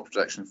first. Score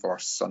prediction for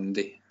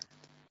Sunday.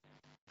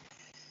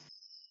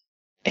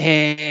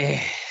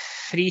 3-2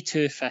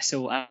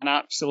 Thistle, an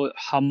absolute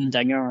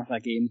humdinger of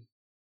a game.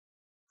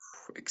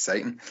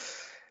 Exciting.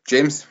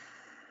 James?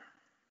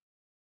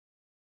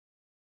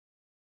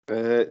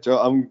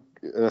 I'm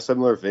in a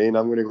similar vein.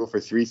 I'm going to go for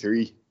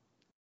 3-3.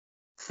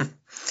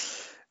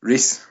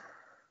 Reese?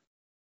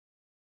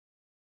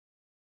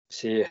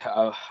 See,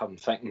 I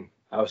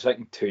was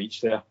thinking 2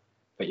 each there,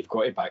 but you've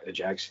got to back the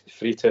Jags.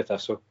 3-2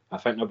 Thistle. I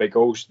think there'll be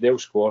goals. They'll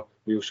score.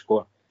 We'll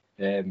score.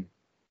 2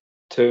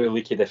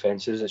 leaky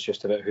defences. It's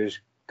just about who's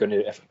going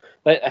to.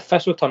 If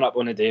Thistle turn up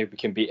on a day, we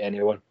can beat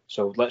anyone.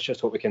 So let's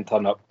just hope we can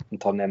turn up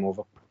and turn them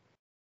over.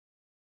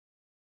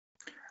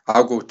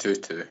 I'll go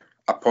 2-2.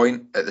 A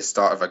point at the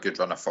start of a good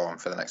run of form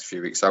for the next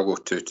few weeks. I'll go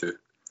 2-2.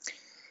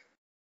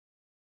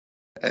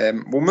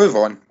 We'll move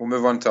on. We'll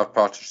move on to our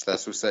Partridge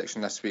Thistle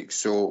section this week.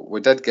 So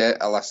we did get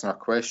a listener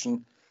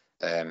question.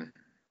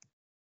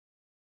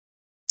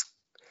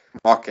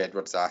 Mark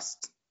Edwards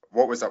asked,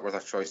 what was up with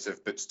our choice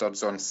of boot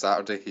studs on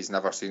Saturday? He's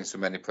never seen so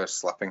many players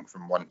slipping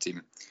from one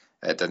team.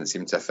 It didn't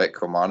seem to affect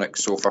Kilmarnock.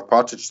 So for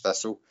Partridge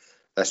Thistle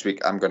this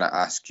week, I'm going to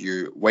ask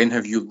you, when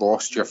have you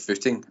lost your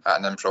footing at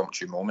an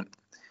impromptu moment?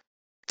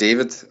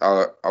 David,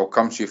 I'll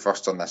come to you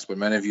first on this one.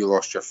 When have you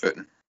lost your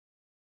footing?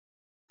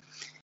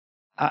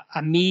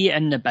 Me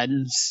and the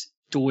bins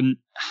don't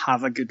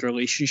have a good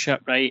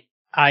relationship, right?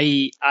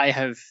 I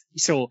have,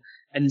 so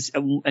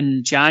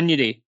in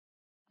January,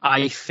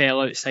 I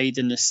fell outside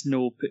in the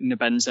snow putting the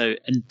bins out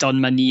and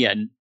done my knee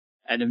in,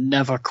 and I've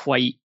never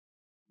quite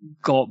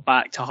got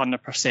back to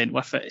 100%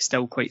 with it. It's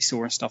still quite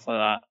sore and stuff like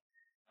that.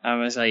 I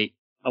was like,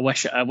 I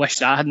wish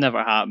that had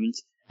never happened.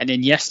 And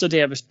then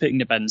yesterday I was putting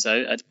the bins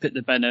out. I'd put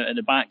the bin out at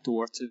the back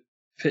door to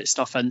put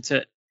stuff into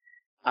it.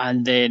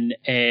 And then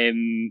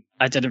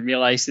I didn't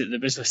realise that there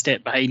was a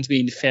step behind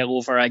me and fell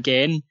over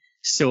again.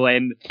 So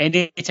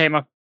any time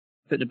I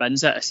put the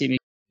bins out, I see me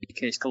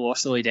because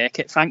colossally deck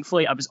it.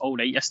 Thankfully, I was all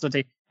right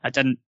yesterday. I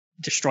didn't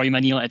destroy my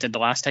knee like I did the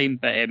last time.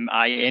 But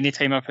any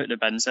time I put the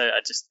bins out,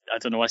 I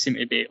don't know, I seem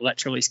to be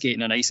literally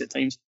skating on ice at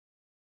times.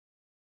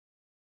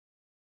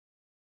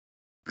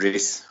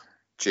 Reese,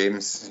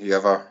 James, you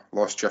ever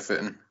lost your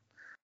footing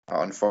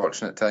at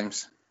unfortunate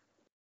times?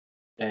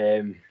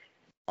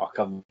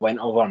 I've went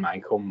over my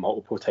ankle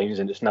multiple times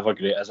and it's never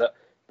great, is it?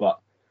 But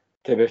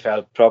to be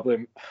fair,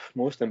 probably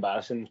most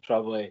embarrassing is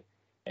probably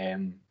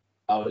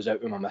I was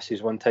out with my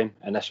missus one time,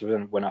 and this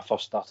was when I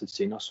first started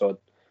seeing her, so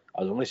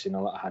I was only seen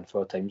her like a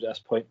handful of times at this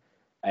point.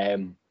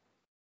 And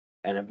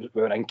we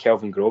were in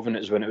Kelvin Grove, and it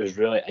was when it was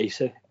really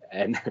icy,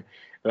 and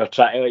we were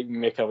trying to like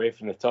make our way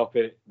from the top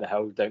of the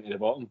hill down to the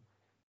bottom,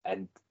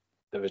 and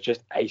there was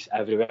just ice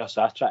everywhere.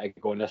 So I tried to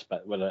go on this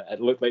bit where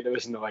it looked like there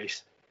was no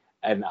ice.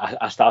 And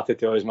I started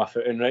to lose my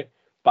footing, right?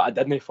 But I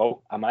didn't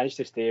fall. I managed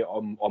to stay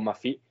on my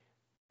feet,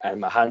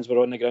 and my hands were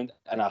on the ground,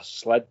 and I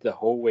slid the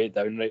whole way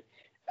down, right?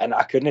 And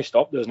I couldn't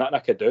stop. There was nothing I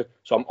could do.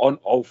 So I'm on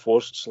all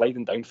fours,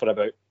 sliding down for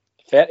about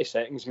 30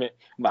 seconds, mate.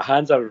 My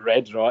hands are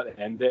red raw at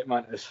the end of it,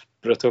 man. It's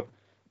brutal.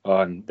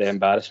 Oh, and the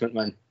embarrassment,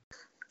 man.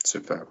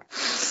 Superb.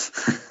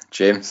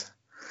 James?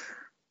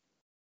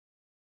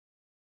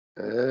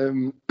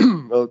 Well,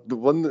 the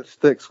one that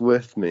sticks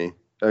with me,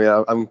 I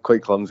mean, I'm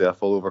quite clumsy. I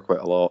fall over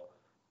quite a lot.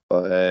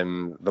 But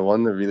the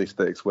one that really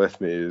sticks with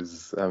me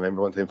is, I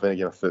remember one time playing a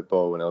game of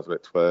football when I was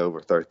about 12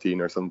 or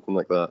 13 or something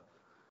like that.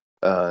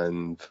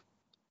 And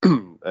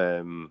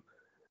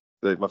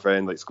my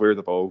friend like squared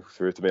the ball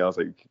through to me. I was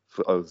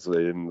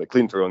like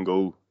clean through on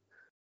goal,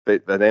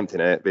 an empty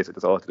net. Basically,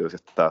 that's all I had to do was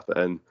just tap it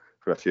in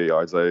from a few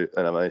yards out,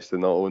 and I managed to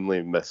not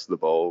only miss the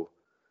ball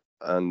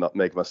and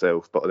nutmeg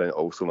myself, but then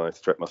also managed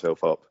to trip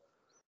myself up.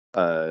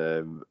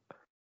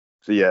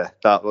 So yeah,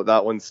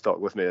 that one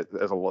stuck with me. It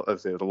was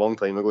a long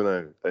time ago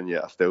now, and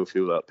yet I still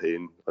feel that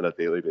pain on a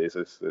daily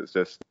basis. It's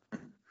just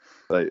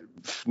like,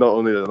 not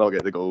only did I not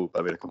get the goal,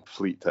 I made a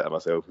complete tit of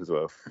myself as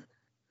well.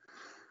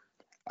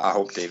 I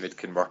hope David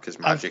can work his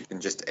magic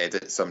and just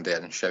edit somebody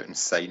in and shout and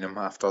sign him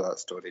after that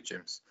story,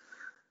 James.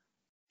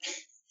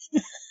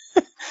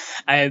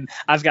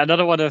 I've got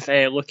another one of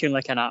looking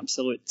like an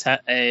absolute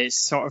tit,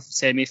 sort of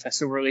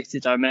semi-Thistle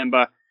related. I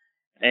remember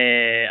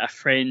a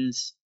friend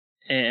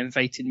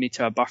invited me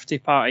to a birthday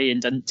party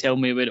and didn't tell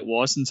me where it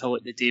was until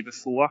like the day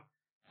before,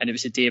 and it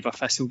was the day of a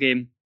Thistle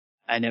game,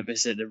 and it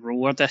was at the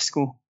roller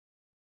disco,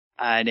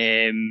 and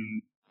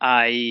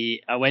I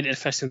went to the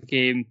Thistle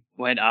game,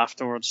 went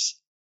afterwards,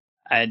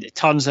 and it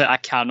turns out I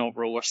cannot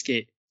roller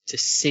skate. To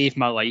save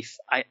my life,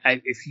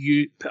 if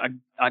you put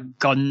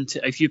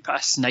if you put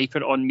a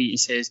sniper on me and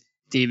says,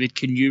 David,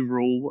 can you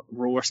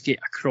roller skate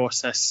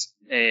across this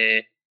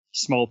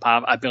small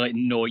path, I'd be like,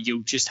 no,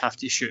 you'll just have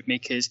to shoot me,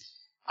 because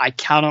I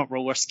cannot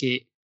roller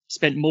skate.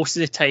 Spent most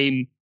of the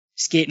time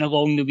skating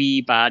along the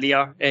wee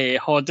barrier,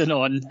 holding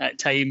on at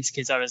times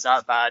because I was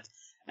that bad.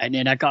 And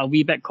then I got a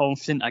wee bit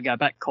confident, I got a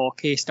bit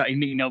cocky, started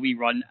making a wee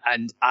run,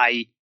 and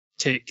I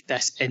took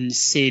this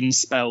insane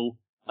spill.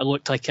 I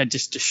looked like I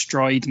just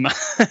destroyed my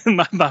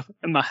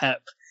my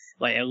hip.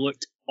 Like, it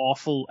looked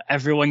awful.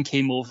 Everyone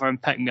came over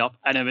and picked me up,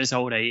 and it was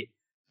all right.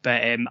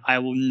 But I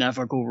will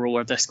never go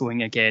roller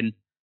discoing again.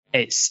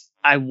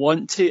 I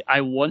want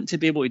to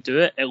be able to do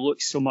it. It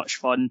looks so much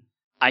fun.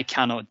 I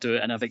cannot do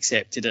it, and I've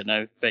accepted it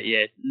now. But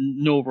yeah,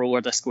 no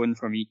roller discoing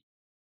for me.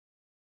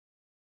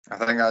 I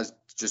think that's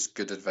just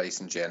good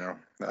advice in general.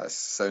 That's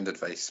sound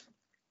advice.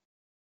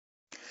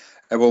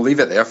 We'll leave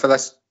it there for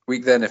this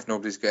week then, if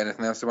nobody's got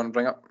anything else they want to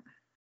bring up.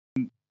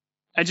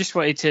 I just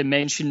wanted to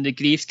mention the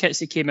Greaves kits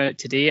that came out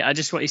today. I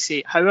just want to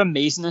say, how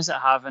amazing is it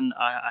having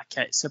a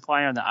kit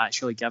supplier that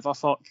actually give a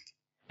fuck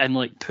and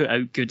like put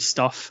out good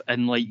stuff,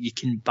 and like you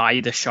can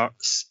buy the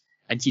shirts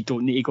and you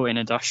don't need to go to an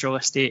industrial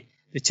estate.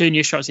 The 2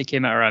 new shirts that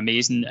came out are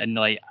amazing, and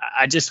like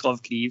I just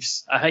love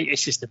Greaves. I think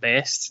it's just the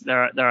best.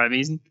 They're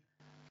amazing.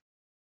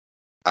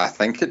 I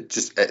think it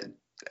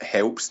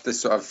helps the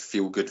sort of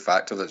feel good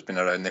factor that's been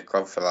around the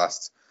club for the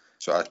last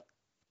sort of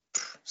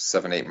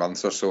 7-8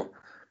 months or so.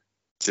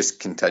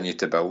 Just continue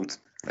to build.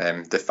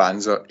 The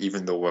fans are,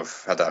 even though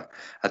we've had a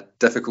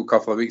difficult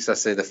couple of weeks, I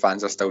say the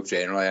fans are still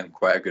generally in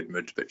quite a good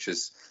mood, which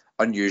is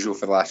unusual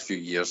for the last few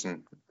years,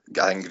 and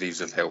I think Greaves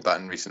have helped that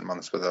in recent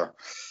months with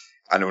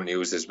and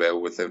O'Neill's as well,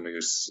 with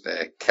O'Neill's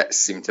kits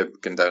seem to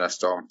have gone down a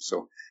storm.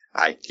 So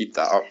I keep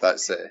that up.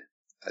 That's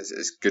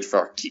it's good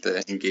for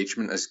the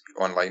engagement is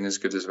online is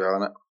good as well,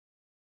 isn't it?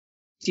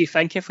 Do you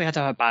think if we had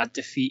a bad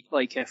defeat,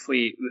 like if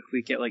we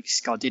get like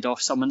scudded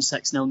off someone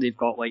 6-0, they've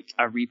got like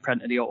a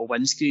reprint of the auto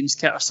windscreens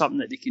kit or something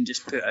that they can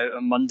just put out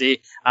on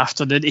Monday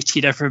afternoon to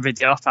cheer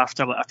everybody up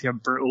after like a pure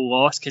brutal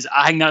loss? Because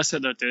I think that's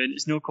what they're doing.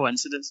 It's no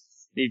coincidence.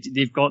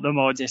 They've got them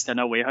all just in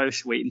a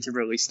warehouse waiting to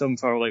release them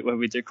for like when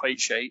we do quite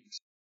shite.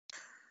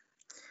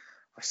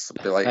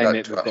 Be like that.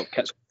 Mate, we've got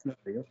kits.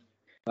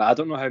 I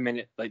don't know how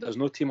many. Like, there's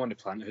no team on the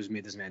planet who's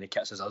made as many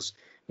kits as us.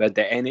 We had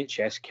the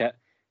NHS kit.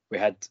 We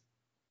had.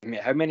 I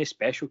mean, how many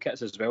special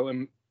kits as well?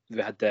 And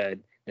we had the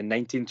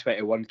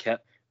 1921 kit.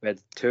 We had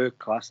 2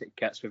 classic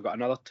kits. We've got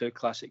another 2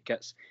 classic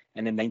kits,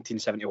 and then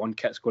 1971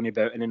 kit's going to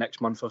be out in the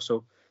next month or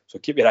so. So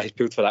keep your eyes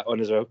peeled for that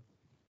one as well.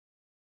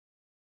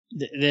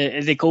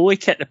 The goalie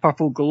kit, the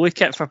purple goalie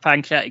kit for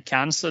pancreatic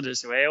cancer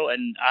as well.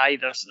 And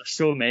there's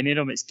so many of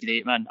them. It's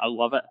great, man. I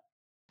love it.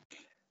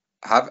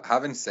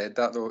 Having said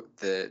that though,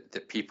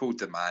 the people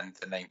demand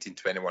the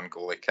 1921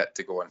 goalie kit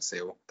to go on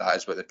sale. That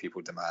is what the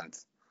people demand.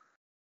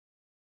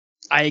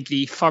 I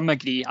agree, firm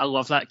agree. I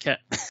love that kit.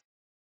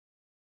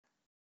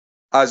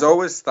 As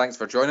always, thanks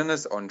for joining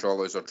us on Draw,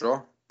 Lose or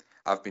Draw.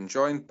 I've been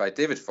joined by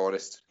David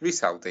Forrest, Rhys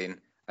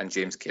Haldane and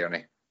James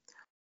Kearney.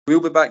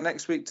 We'll be back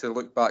next week to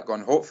look back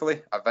on,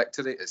 hopefully, a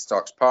victory at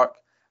Starks Park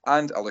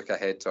and a look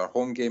ahead to our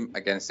home game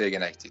against Ayr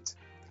United.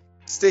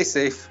 Stay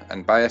safe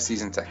and buy a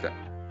season ticket.